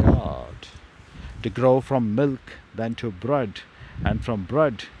Lord our God, to grow from milk then to bread, and from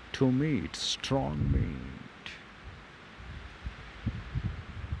bread to meat, strong meat.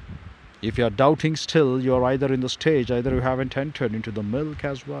 If you are doubting still, you are either in the stage, either you haven't entered into the milk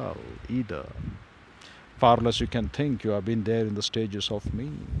as well, either. Far less you can think you have been there in the stages of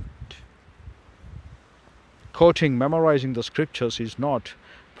meat. Quoting, memorizing the scriptures is not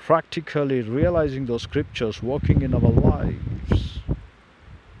practically realizing those scriptures, working in our lives,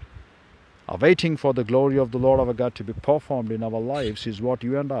 awaiting for the glory of the Lord our God to be performed in our lives, is what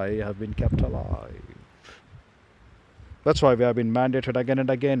you and I have been kept alive. That's why we have been mandated again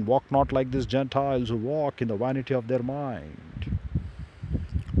and again, walk not like these Gentiles who walk in the vanity of their mind.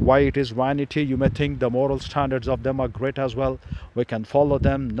 Why it is vanity? You may think the moral standards of them are great as well, we can follow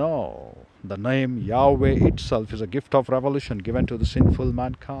them. No. The name Yahweh itself is a gift of revelation given to the sinful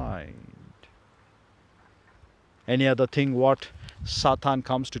mankind. Any other thing what Satan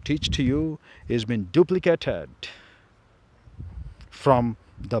comes to teach to you is been duplicated from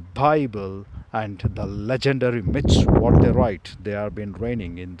the Bible and the legendary myths, what they write, they have been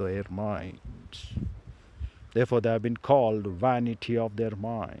reigning in their minds. Therefore, they have been called vanity of their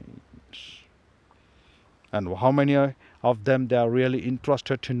minds. And how many of them they are really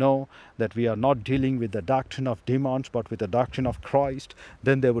interested to know that we are not dealing with the doctrine of demons but with the doctrine of Christ?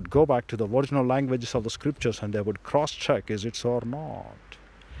 Then they would go back to the original languages of the scriptures and they would cross-check, is it so or not?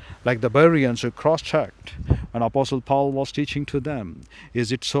 Like the Bereans who cross-checked when Apostle Paul was teaching to them,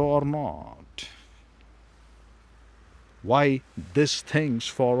 is it so or not? Why these things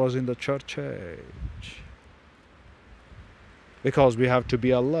for us in the church age? Because we have to be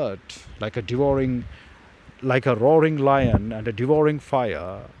alert, like a roaring lion and a devouring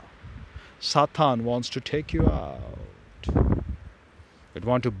fire. Satan wants to take you out. It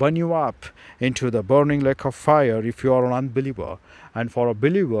wants to burn you up into the burning lake of fire if you are an unbeliever. And for a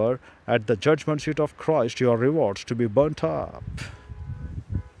believer, at the judgment seat of Christ, your rewards to be burnt up.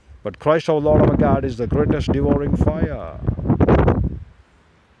 But Christ our Lord our God is the greatest devouring fire.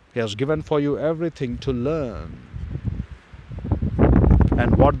 He has given for you everything to learn.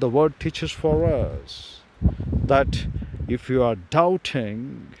 And what the word teaches for us, that if you are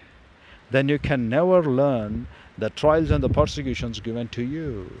doubting, then you can never learn the trials and the persecutions given to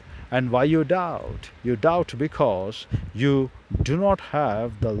you. And why you doubt? You doubt because you do not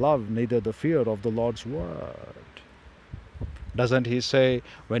have the love, neither the fear of the Lord's word. Doesn't he say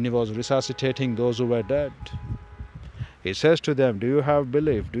when he was resuscitating those who were dead? He says to them, do you have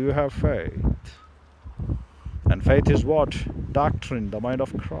belief? Do you have faith? And faith is what? Doctrine, the mind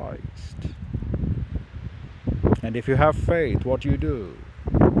of Christ. And if you have faith, what you do?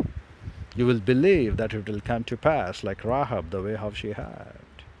 You will believe that it will come to pass, like Rahab, the way how she had.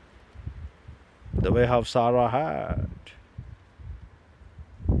 The way how Sarah had.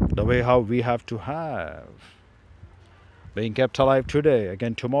 The way how we have to have. Being kept alive today,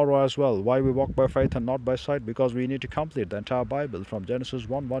 again tomorrow as well. Why we walk by faith and not by sight? Because we need to complete the entire Bible from Genesis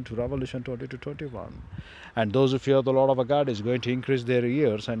 1:1 to Revelation 20:21. And those who fear the Lord our God is going to increase their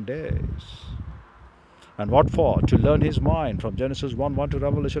years and days. And what for? To learn His mind from Genesis 1:1 to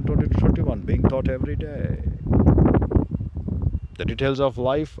Revelation 20:21, being taught every day. The details of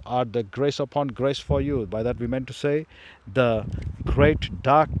life are the grace upon grace for you. By that we meant to say the great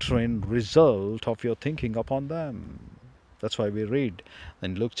doctrine result of your thinking upon them. That's why we read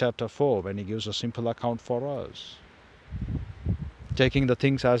in Luke chapter 4 when he gives a simple account for us. Taking the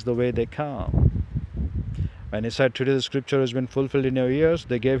things as the way they come. When he said, today the scripture has been fulfilled in your ears,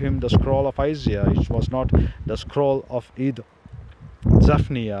 they gave him the scroll of Isaiah. It was not the scroll of either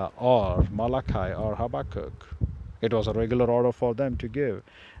Zephaniah or Malachi or Habakkuk. It was a regular order for them to give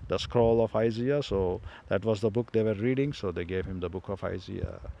the scroll of Isaiah, so that was the book they were reading, so they gave him the book of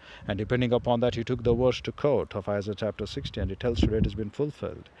Isaiah. And depending upon that, he took the verse to quote of Isaiah chapter 60, and it tells today it has been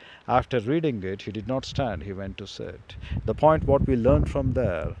fulfilled. After reading it, he did not stand, he went to sit. The point what we learned from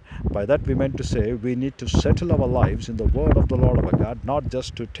there, by that we meant to say we need to settle our lives in the word of the Lord our God, not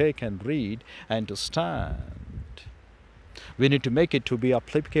just to take and read and to stand. We need to make it to be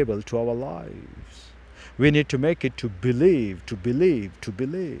applicable to our lives. We need to make it to believe, to believe, to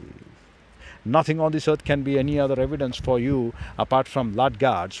believe. Nothing on this earth can be any other evidence for you apart from Lord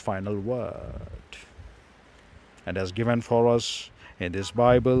God's final word. And has given for us in this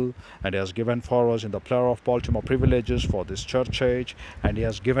Bible, and he has given for us in the plethora of Baltimore privileges for this church age, and he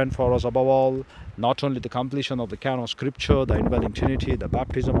has given for us above all not only the completion of the canon of Scripture, the indwelling Trinity, the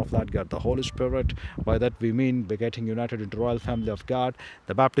baptism of Lord God, the Holy Spirit. By that we mean by getting united into the royal family of God,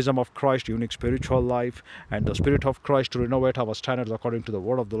 the baptism of Christ, unique spiritual life, and the Spirit of Christ to renovate our standards according to the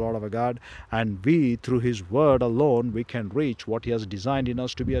word of the Lord our God. And we, through his word alone, we can reach what he has designed in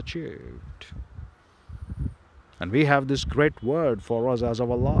us to be achieved. And we have this great word for us as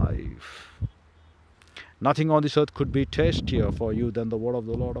our life. Nothing on this earth could be tastier for you than the word of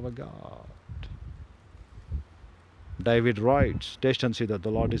the Lord our God. David writes, taste and see that the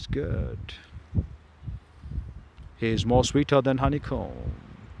Lord is good. He is more sweeter than honeycomb,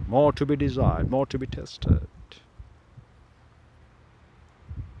 more to be desired, more to be tested.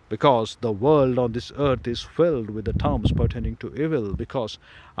 Because the world on this earth is filled with the terms pertaining to evil, because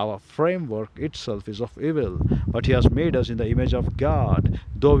our framework itself is of evil. But he has made us in the image of God.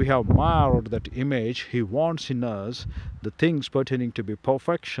 Though we have marred that image, he wants in us the things pertaining to be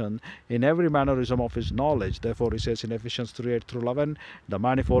perfection in every mannerism of his knowledge. Therefore he says in Ephesians 3:8-11, the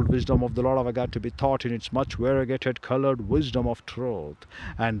manifold wisdom of the Lord our God to be taught in its much variegated colored wisdom of truth.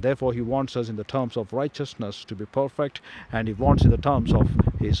 And therefore he wants us in the terms of righteousness to be perfect, and he wants in the terms of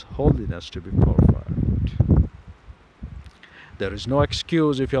his holiness to be perfect. There is no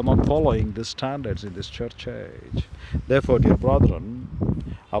excuse if you are not following the standards in this church age. Therefore, dear brethren,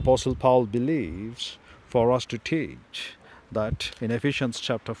 Apostle Paul believes for us to teach that in Ephesians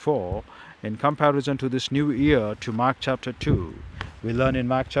chapter 4, in comparison to this new year to Mark chapter 2, we learn in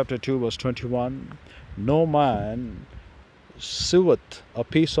Mark chapter 2 verse 21, no man seweth a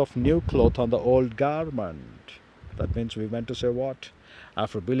piece of new cloth on the old garment. That means we meant to say what?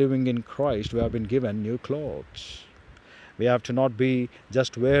 After believing in Christ, we have been given new clothes. We have to not be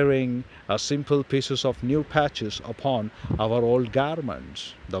just wearing simple pieces of new patches upon our old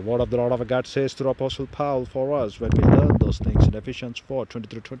garments. The word of the Lord our God says through Apostle Paul for us when we learn those things in Ephesians 4,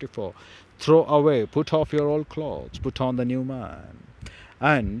 20-24. Throw away, put off your old clothes, put on the new man.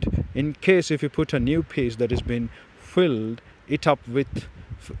 And in case if you put a new piece that has been filled it up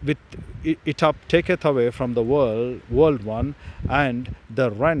taketh away from the world one, and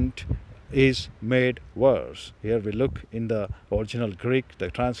the rent is made worse. Here we look in the original Greek,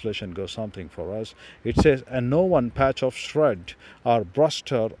 the translation goes something for us. It says, and no one patch of shred or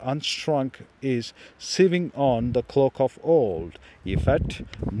bruster unstrung is sieving on the cloak of old. If at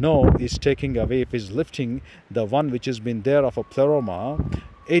no is taking away, if is lifting the one which has been there of a pleroma,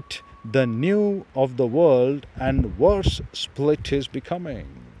 it the new of the world and worse split is becoming.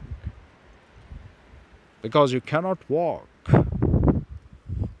 Because you cannot walk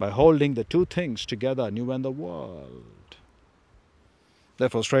by holding the two things together, new and the world.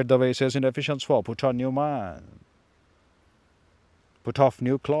 Therefore, straight away it says in Ephesians 4, put on new man. Put off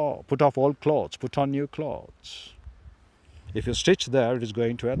new clothes, put off old clothes, put on new clothes. If you stitch there, it is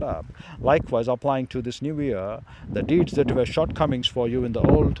going to end up. Likewise, applying to this new year, the deeds that were shortcomings for you in the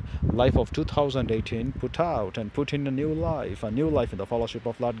old life of 2018, put out and put in a new life in the fellowship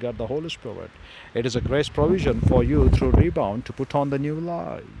of Lord God, the Holy Spirit. It is a grace provision for you through rebound to put on the new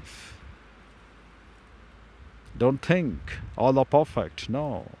life. Don't think all are perfect.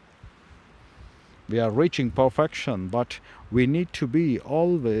 No. We are reaching perfection, but we need to be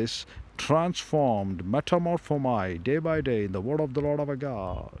always transformed, metamorphomai, day by day in the word of the Lord our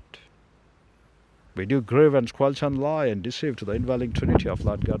God. We do grieve and squelch and lie and deceive to the indwelling Trinity of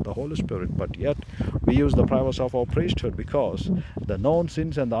Lord God, the Holy Spirit, but yet we use the privacy of our priesthood because the known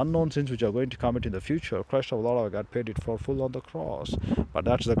sins and the unknown sins which are going to commit in the future, Christ our Lord our God paid it for full on the cross. But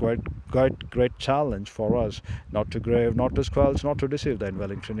that's the great challenge for us, not to grieve, not to squelch, not to deceive the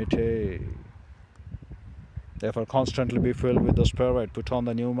indwelling Trinity. Therefore, constantly be filled with the Spirit. Put on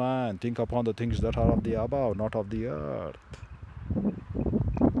the new man. Think upon the things that are of the above, not of the earth.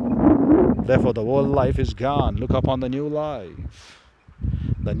 Therefore, the old life is gone. Look upon the new life.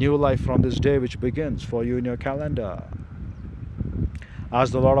 The new life from this day which begins for you in your calendar.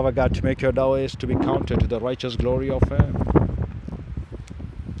 Ask the Lord our God to make your days to be counted to the righteous glory of Him.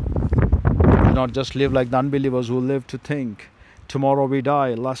 Do not just live like the unbelievers who live to think, tomorrow we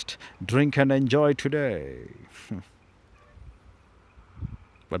die, lust, drink and enjoy today.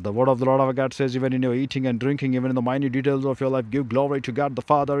 But the word of the Lord our God says, even in your eating and drinking, even in the minute details of your life, give glory to God the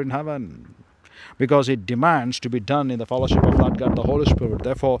Father in heaven. Because it demands to be done in the fellowship of Lord God the Holy Spirit.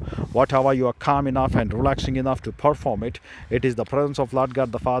 Therefore, whatever you are calm enough and relaxing enough to perform it, it is the presence of Lord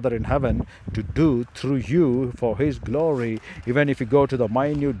God the Father in heaven to do through you for His glory, even if you go to the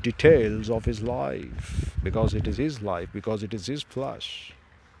minute details of His life. Because it is His life, because it is His flesh.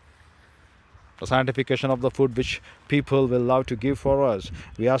 The sanctification of the food which people will love to give for us.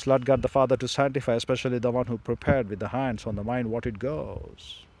 We ask Lord God the Father to sanctify, especially the one who prepared with the hands on the mind what it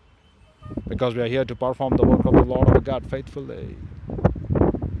goes. Because we are here to perform the work of the Lord our God faithfully,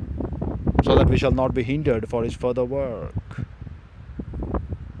 so that we shall not be hindered for His further work.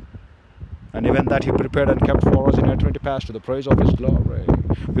 And even that He prepared and kept for us in eternity past to the praise of His glory.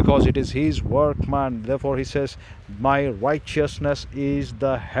 Because it is His workman. Therefore He says, my righteousness is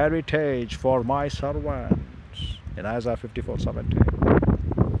the heritage for my servants. In Isaiah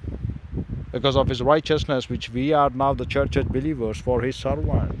 54:17. Because of His righteousness, which we are now the church believers for His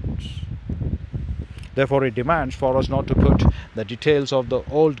servants. Therefore it demands for us not to put the details of the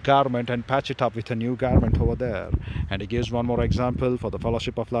old garment and patch it up with a new garment over there. And He gives one more example for the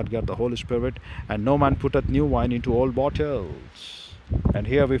fellowship of Lord God the Holy Spirit. And no man putteth new wine into old bottles. And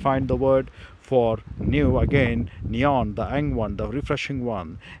here we find the word for new again, neon, the young one, the refreshing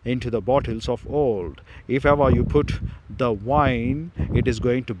one, into the bottles of old. If ever you put the wine, it is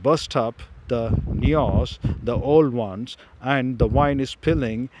going to burst up the neos, the old ones, and the wine is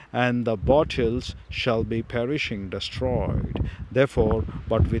spilling, and the bottles shall be perishing, destroyed. Therefore,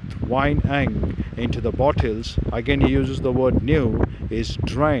 but with wine young into the bottles, again He uses the word new, is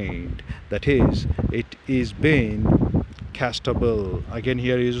drained. That is, it is being castable. Again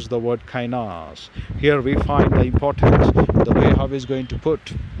here He uses the word kainos. Here we find the importance, the way how He is going to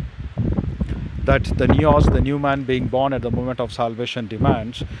put that the neos, the new man being born at the moment of salvation,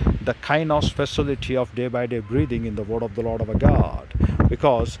 demands the kainos facility of day-by-day breathing in the word of the Lord our God,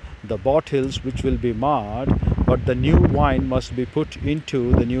 because the bottles which will be marred, but the new wine must be put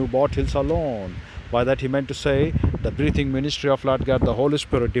into the new bottles alone. By that he meant to say the breathing ministry of Lord God the Holy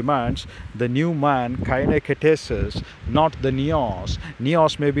Spirit demands the new man, kainaketesis, not the neos.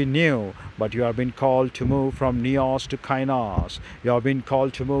 Neos may be new, but you have been called to move from neos to kainos. You have been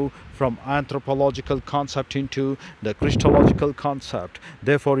called to move from anthropological concept into the Christological concept.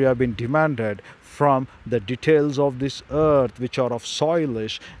 Therefore you have been demanded from the details of this earth, which are of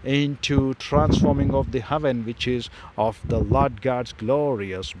soilish, into transforming of the heaven, which is of the Lord God's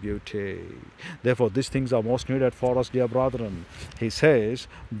glorious beauty. Therefore these things are most needed for us, dear brethren. He says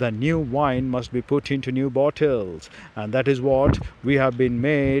the new wine must be put into new bottles, and that is what we have been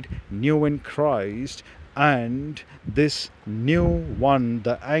made new in Christ. And this new one,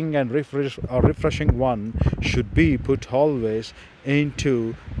 the young and refreshing one, should be put always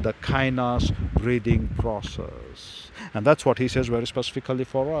into the kainos breathing process. And that's what he says very specifically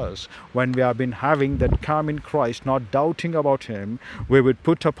for us. When we have been having that calm in Christ, not doubting about him, we would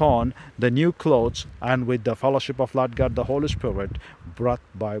put upon the new clothes, and with the fellowship of Lord God the Holy Spirit, breath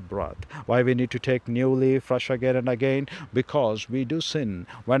by breath. Why we need to take newly, fresh again and again? Because we do sin.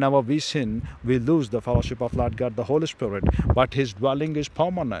 Whenever we sin, we lose the fellowship of Lord God the Holy Spirit, but his dwelling is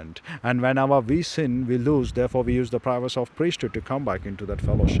permanent. And whenever we sin, we lose. Therefore we use the prowess of priesthood to come back into that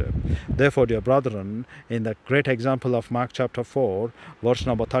fellowship. Therefore, dear brethren, in that great example of Mark chapter 4, verse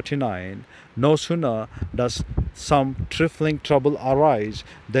number 39, no sooner does some trifling trouble arise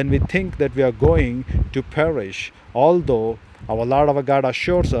than we think that we are going to perish, although our Lord our God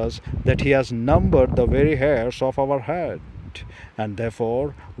assures us that he has numbered the very hairs of our head. And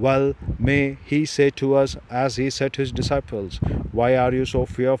therefore, well, may he say to us, as he said to his disciples, why are you so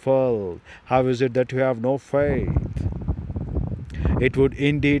fearful? How is it that you have no faith? It would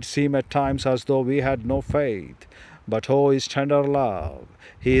indeed seem at times as though we had no faith. But oh, his tender love,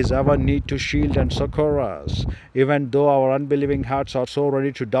 he is ever need to shield and succor us. Even though our unbelieving hearts are so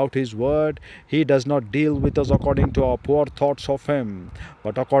ready to doubt his word, he does not deal with us according to our poor thoughts of him,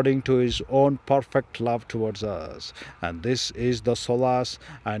 but according to his own perfect love towards us. And this is the solace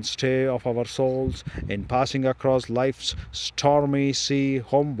and stay of our souls in passing across life's stormy sea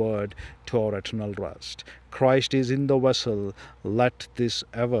homeward to our eternal rest. Christ is in the vessel, let this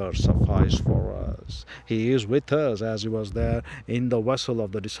ever suffice for us. He is with us as he was there in the vessel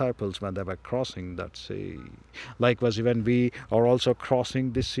of the disciples when they were crossing that sea. Likewise, even we are also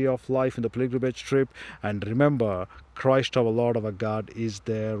crossing this sea of life in the pilgrimage trip, and remember, Christ our Lord our God is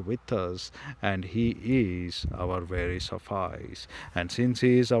there with us, and he is our very suffice. And since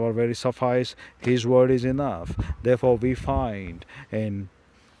he is our very suffice, his word is enough. Therefore we find in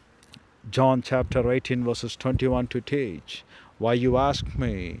John chapter 18 verses 21 to teach, why you ask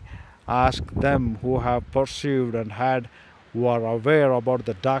me? Ask them who have perceived and who are aware about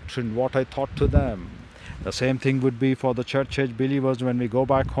the doctrine, what I taught to them. The same thing would be for the church age believers when we go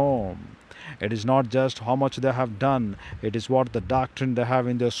back home. It is not just how much they have done, it is what the doctrine they have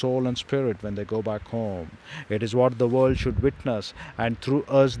in their soul and spirit when they go back home. It is what the world should witness, and through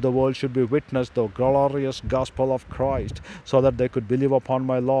us the world should be witnessed the glorious gospel of Christ, so that they could believe upon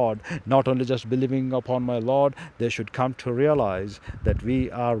my Lord. Not only just believing upon my Lord, they should come to realize that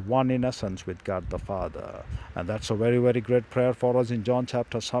we are one in essence with God the Father. And that's a very, very great prayer for us in John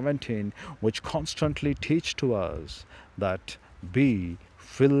chapter 17, which constantly teach to us that be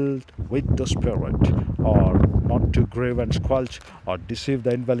filled with the Spirit, or not to grieve and squelch or deceive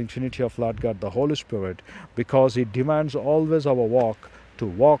the indwelling Trinity of Lord God the Holy Spirit, because he demands always our walk to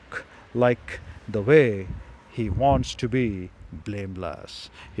walk like the way he wants to be blameless.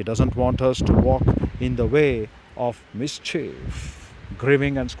 He doesn't want us to walk in the way of mischief.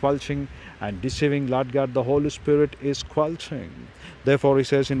 Grieving and squelching and deceiving Lord God the Holy Spirit is squelching. Therefore he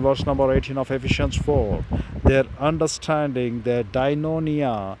says in verse number 18 of Ephesians 4, their understanding, their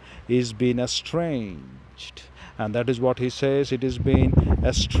dainonia is being estranged. And that is what he says, it is being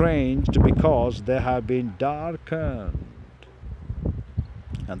estranged because they have been darkened.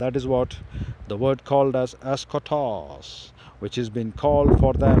 And that is what the word called as eschatos, which has been called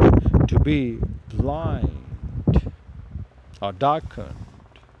for them to be blind or darkened.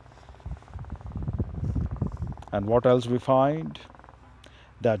 And what else we find?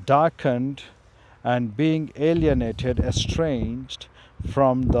 They are darkened and being alienated, estranged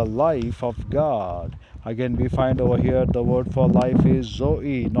from the life of God Again, we find over here the word for life is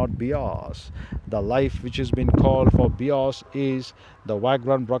Zoe, not bios. The life which has been called for bios is the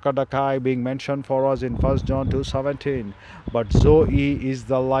Vagran Brakadakai being mentioned for us in 1 John 2:17. But Zoe is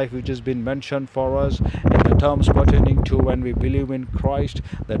the life which has been mentioned for us in the terms pertaining to when we believe in Christ,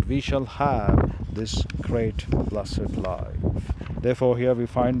 that we shall have this great blessed life. Therefore, here we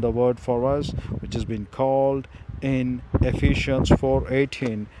find the word for us which has been called in Ephesians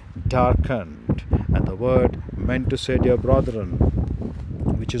 4:18, darkened, and the word meant to say, dear brethren,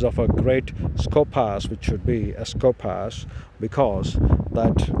 which is of a great scopas, which should be a scopas, because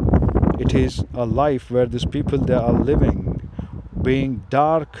that it is a life where these people they are living being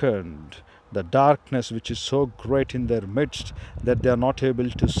darkened, the darkness which is so great in their midst that they are not able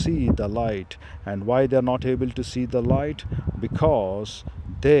to see the light. And why they are not able to see the light? Because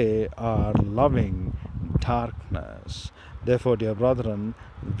they are loving darkness. Therefore, dear brethren,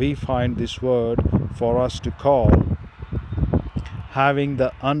 we find this word for us to call having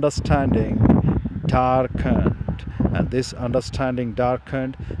the understanding darkened. And this understanding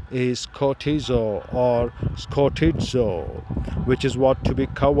darkened is scotizo or scotizo, which is what to be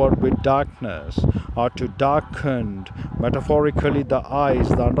covered with darkness, or to darkened, metaphorically the eyes,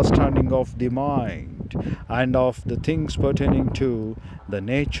 the understanding of the mind, and of the things pertaining to the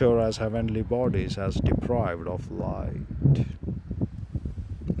nature as heavenly bodies, as deprived of light.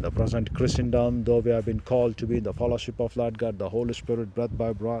 The present Christendom, though we have been called to be in the fellowship of Lord God, the Holy Spirit, breath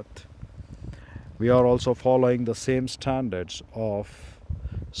by breath, we are also following the same standards of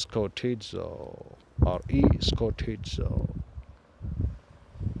scotizo or e-scotizo.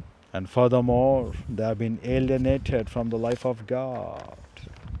 And furthermore, they have been alienated from the life of God.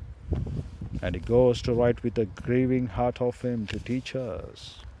 And it goes to write with a grieving heart of Him to teach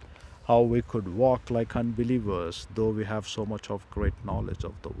us how we could walk like unbelievers, though we have so much of great knowledge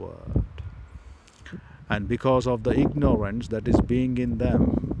of the Word. And because of the ignorance that is being in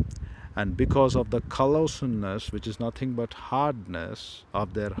them, and because of the callousness, which is nothing but hardness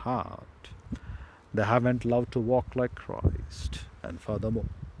of their heart, they haven't loved to walk like Christ. And furthermore,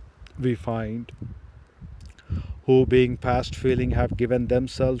 we find who being past feeling have given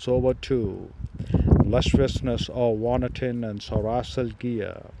themselves over to lasciviousness or wanton and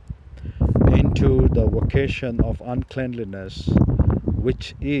sorassalgia, into the vocation of uncleanliness,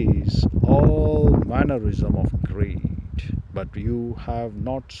 which is all mannerism of greed. But you have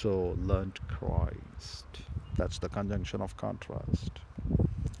not so learnt Christ. That's the conjunction of contrast.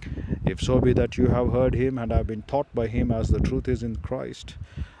 If so be that you have heard Him and have been taught by Him as the truth is in Christ,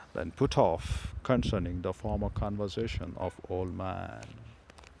 then put off concerning the former conversation of old man.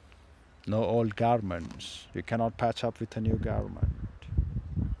 No old garments. You cannot patch up with a new garment.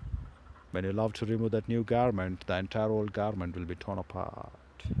 When you love to remove that new garment, the entire old garment will be torn apart.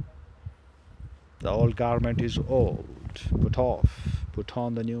 The old garment is old. Put off. Put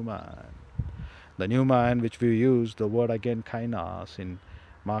on the new man. The new man, which we use the word again kainos in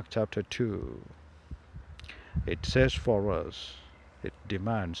Mark chapter 2. It says for us, it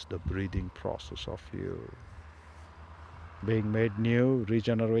demands the breathing process of you. Being made new,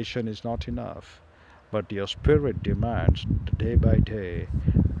 regeneration is not enough, but your spirit demands day by day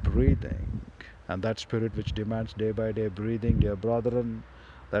breathing. And that spirit which demands day by day breathing, dear brethren,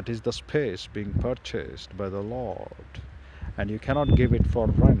 that is the space being purchased by the Lord. And you cannot give it for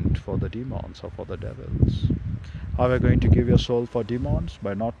rent for the demons or for the devils. How are you going to give your soul for demons?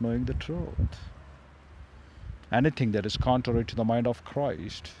 By not knowing the truth. Anything that is contrary to the mind of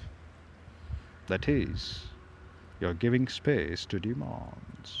Christ, that is, you're giving space to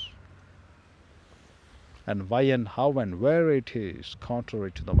demons. And why and how and where it is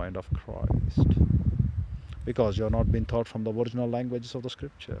contrary to the mind of Christ. Because you have not been taught from the original languages of the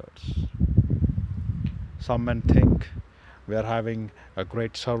Scriptures. Some men think we are having a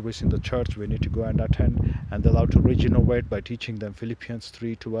great service in the church, we need to go and attend, and they'll have to regenerate by teaching them Philippians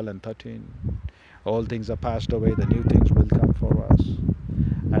 3, 12 and 13. All things are passed away, the new things will come for us.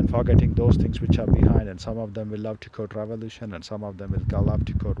 And forgetting those things which are behind, and some of them will love to quote Revolution, and some of them will love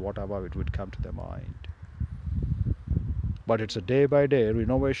to quote whatever it would come to their mind. But it's a day-by-day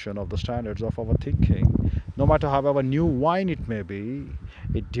renovation of the standards of our thinking. No matter however new wine it may be,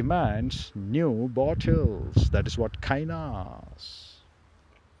 it demands new bottles. That is what kainos.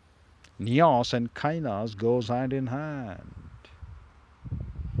 Neos and kainos goes hand in hand.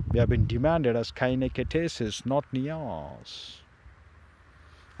 We have been demanded as kainaketesis, not neos.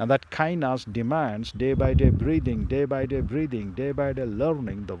 And that kainos demands day-by-day breathing, day-by-day breathing, day-by-day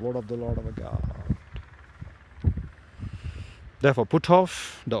learning the word of the Lord our God. Therefore, put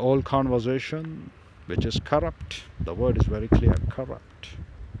off the old conversation, which is corrupt. The word is very clear, corrupt.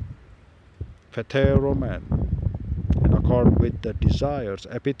 pheteromen, in accord with the desires,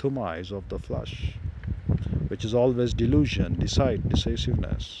 epithomize of the flesh, which is always delusion,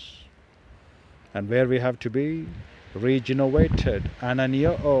 decisiveness. And where we have to be? Regenerated,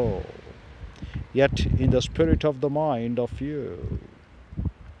 ananiao, yet in the spirit of the mind of you.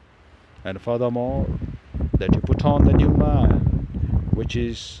 And furthermore, that you put on the new man, which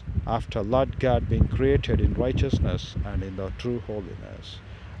is after Lord God being created in righteousness and in the true holiness.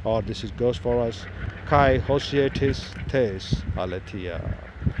 Or this goes for us, kai hosietis tes aletheia,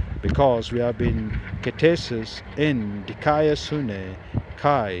 because we have been ketesis in dikaiasune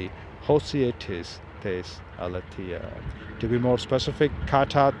kai hosietis tes aletheia. To be more specific,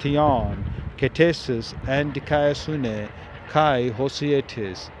 kata theon, ketesis and dikaiasune kai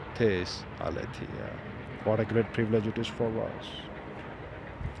hosietis tes aletheia. What a great privilege it is for us.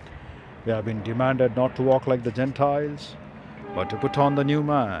 We have been demanded not to walk like the Gentiles, but to put on the new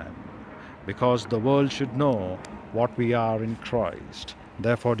man, because the world should know what we are in Christ.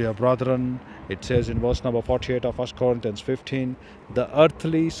 Therefore, dear brethren, it says in verse number 48 of 1 Corinthians 15, the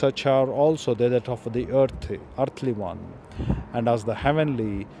earthly such are also they that of the earthly one, and as the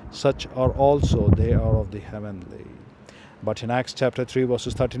heavenly such are also they are of the heavenly. But in Acts chapter 3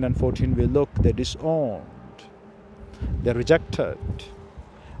 verses 13 and 14 we look, they disowned, they rejected.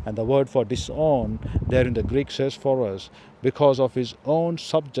 And the word for disown there in the Greek says for us, because of his own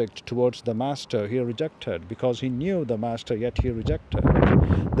subject towards the master, he rejected. Because he knew the master, yet he rejected.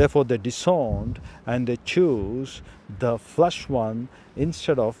 Therefore they disowned and they choose the flesh one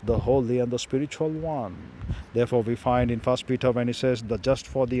instead of the holy and the spiritual one. Therefore we find in 1 Peter when he says, the just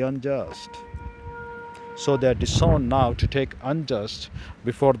for the unjust. So they are disowned now to take unjust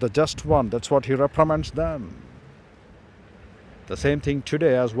before the just one. That's what he reprimands them. The same thing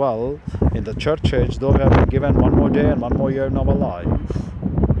today as well in the church age, though we have been given one more day and one more year in our life.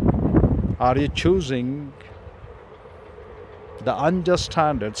 Are you choosing the unjust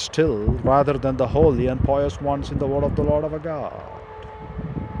standards still rather than the holy and pious ones in the word of the Lord our God?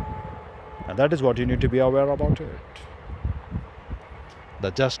 And that is what you need to be aware about it.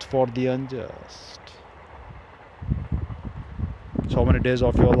 The just for the unjust. So many days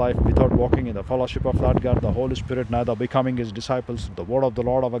of your life without walking in the fellowship of Lord God, the Holy Spirit, neither becoming his disciples, the word of the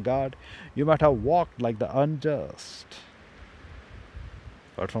Lord our God, you might have walked like the unjust.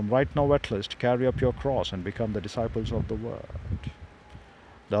 But from right now at least, carry up your cross and become the disciples of the word.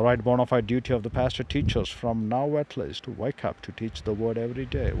 The right bona fide duty of the pastor teachers from now at least to wake up to teach the word every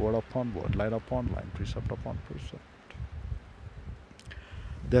day, word upon word, line upon line, precept upon precept.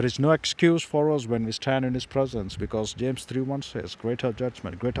 There is no excuse for us when we stand in his presence, because James 3:1 says, greater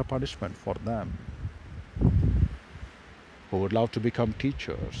judgment, greater punishment for them who would love to become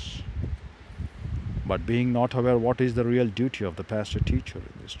teachers, but being not aware what is the real duty of the pastor teacher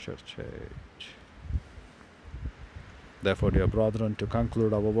in this church age. Therefore, dear brethren, to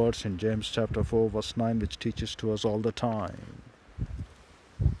conclude our words in James chapter 4 verse 9, which teaches to us all the time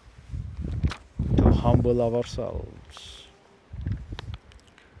to humble ourselves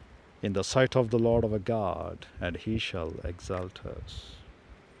in the sight of the Lord our God, and he shall exalt us.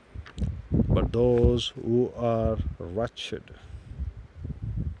 But those who are wretched,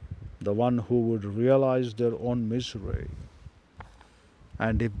 the one who would realize their own misery,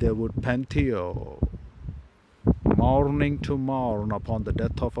 and if they would pentio, mourning to mourn upon the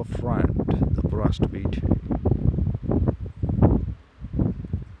death of a friend, the breast beating,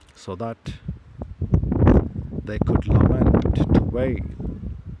 so that they could lament, to wail.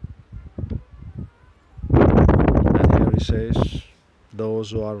 And here he says,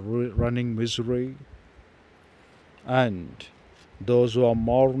 those who are running misery, and those who are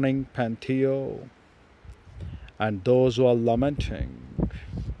mourning panteo, and those who are lamenting,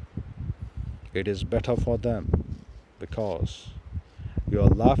 it is better for them, because your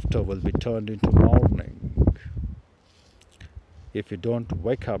laughter will be turned into mourning if you don't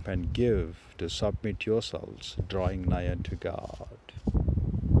wake up and give to submit yourselves, drawing nigh unto God.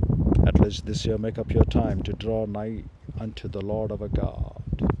 At least this year make up your time to draw nigh unto the Lord our God.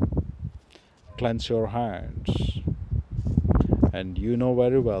 Cleanse your hands, and you know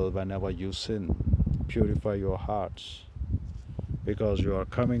very well whenever you sin, purify your hearts, because you are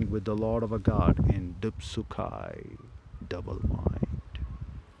coming with the Lord our God in dipsukai, double mind,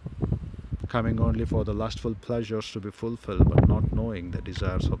 coming only for the lustful pleasures to be fulfilled, but not knowing the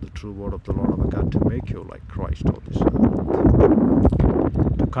desires of the true word of the Lord our God to make you like Christ on this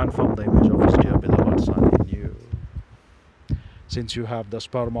earth, to confirm the image of his dear beloved Son in you. Since you have the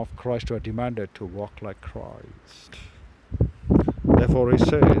sperm of Christ, you are demanded to walk like Christ. Therefore he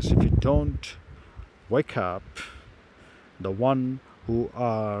says, if you don't wake up, the one who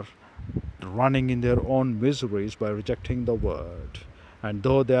are running in their own miseries by rejecting the word. And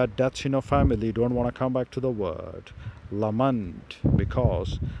though there are deaths in your family, don't want to come back to the word. Lament,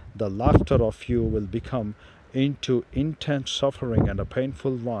 because the laughter of you will become into intense suffering and a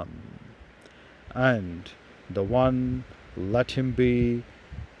painful one. And the one, let him be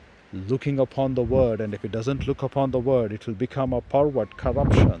looking upon the word, and if he doesn't look upon the word, it will become a pervert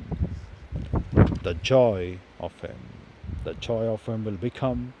corruption. The joy of him will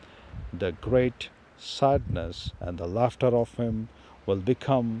become the great sadness, and the laughter of him will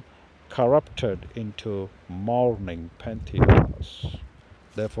become corrupted into mourning Pentecost.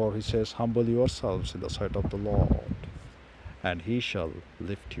 Therefore he says, humble yourselves in the sight of the Lord, and he shall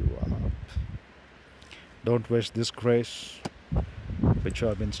lift you up. Don't waste this grace which you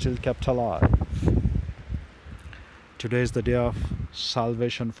have been still kept alive. Today is the day of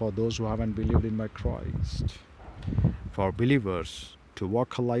salvation for those who haven't believed in my Christ. For believers to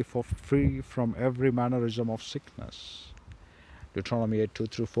walk a life of free from every mannerism of sickness. Deuteronomy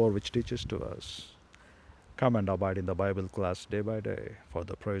 8:2-4, which teaches to us, come and abide in the Bible class day by day for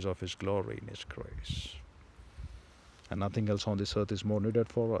the praise of His glory in His grace. And nothing else on this earth is more needed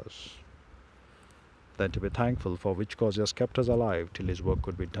for us than to be thankful for which cause He has kept us alive till His work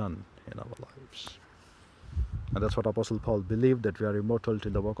could be done in our lives. And that's what Apostle Paul believed, that we are immortal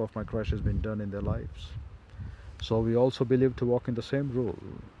till the work of my Christ has been done in their lives. So we also believe to walk in the same rule,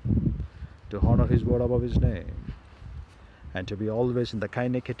 to honor His word above His name, and to be always in the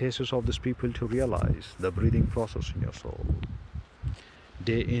kaineketesis of this people, to realize the breathing process in your soul,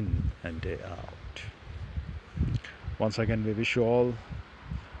 day in and day out. Once again, we wish you all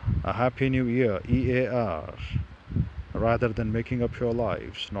a happy new year, EAR, rather than making up your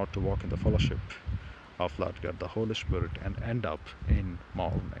lives not to walk in the fellowship of Lord God, the Holy Spirit, and end up in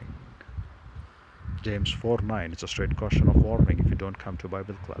mourning. James 4:9, it's a straight caution of warning if you don't come to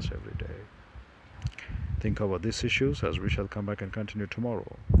Bible class every day. Think over these issues as we shall come back and continue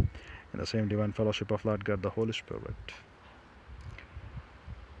tomorrow in the same divine fellowship of Lord God, the Holy Spirit.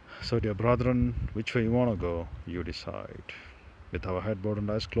 So dear brethren, which way you want to go, you decide. With our head bowed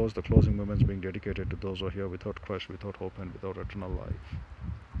and eyes closed, the closing moments being dedicated to those who are here without Christ, without hope, and without eternal life.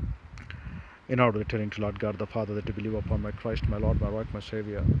 In order telling to Lord God the Father that you believe upon my Christ, my Lord, my rock, my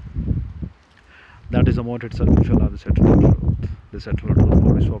Savior. That is the moment itself you shall have this eternal truth. This eternal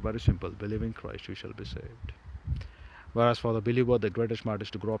truth is for very simple. Believe in Christ, you shall be saved. Whereas for the believer, the greatest merit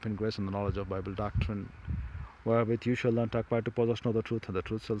is to grow up in grace and the knowledge of Bible doctrine, wherewith you shall learn to acquire to possess know the truth, and the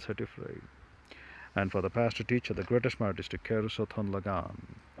truth shall set you free. And for the pastor teacher, the greatest merit is to carry Sothon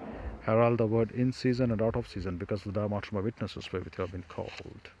Lagan, herald the word in season and out of season, because the Diamatrum witnesses wherewith you have been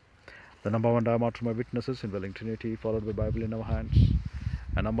called. The number one Diamatrum witnesses in willing Trinity, followed by Bible in our hands.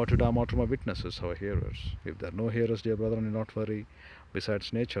 And number two Diamatrum witnesses, our hearers. If there are no hearers, dear brethren, do not worry.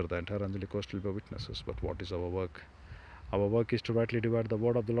 Besides nature, the entire angelic host will be witnesses. But what is our work? Our work is to rightly divide the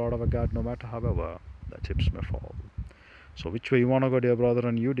word of the Lord our God, no matter however the chips may fall. So which way you want to go, dear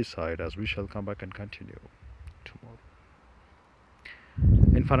brethren, you decide, as we shall come back and continue tomorrow.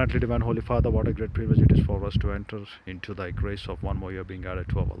 Infinitely divine Holy Father, what a great privilege it is for us to enter into thy grace of one more year being added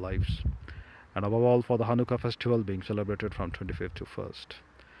to our lives. And above all, for the Hanukkah festival being celebrated from 25th to 1st.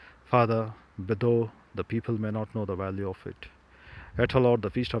 Father, though the people may not know the value of it, yet, O Lord, the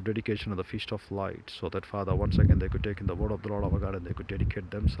feast of dedication and the feast of light, so that, Father, once again they could take in the word of the Lord our God and they could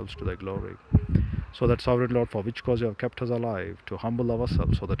dedicate themselves to thy glory. So that, Sovereign Lord, for which cause you have kept us alive, to humble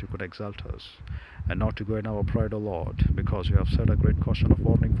ourselves so that you could exalt us, and not to go in our pride, O Lord, because you have said a great caution of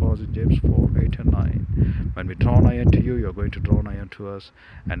warning for us in James 4:8-9. When we draw nigh unto you, you are going to draw nigh unto us,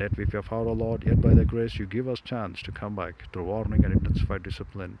 and yet if you are far, O Lord, yet by thy grace you give us chance to come back through warning and intensified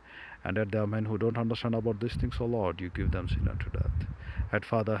discipline. And yet there are men who don't understand about these things, O Lord, you give them sin unto death. Yet,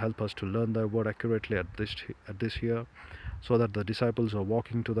 Father, help us to learn thy word accurately at this year, so that the disciples are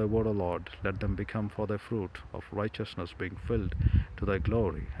walking to thy word, O Lord, let them become for thy fruit of righteousness, being filled to thy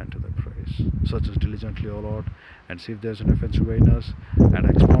glory and to thy praise. Search us diligently, O Lord, and see if there is an offensive way in us, and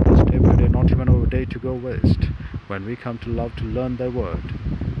expound us day by day, not even our day to go waste, when we come to love to learn thy word,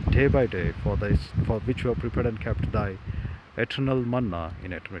 day by day, for which we have prepared and kept thy eternal manna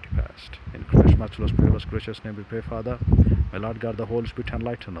in eternity past. In Christ's matchless, peerless, gracious name we pray, Father. May Lord God the Holy Spirit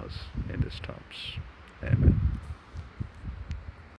enlighten us in these terms. Amen.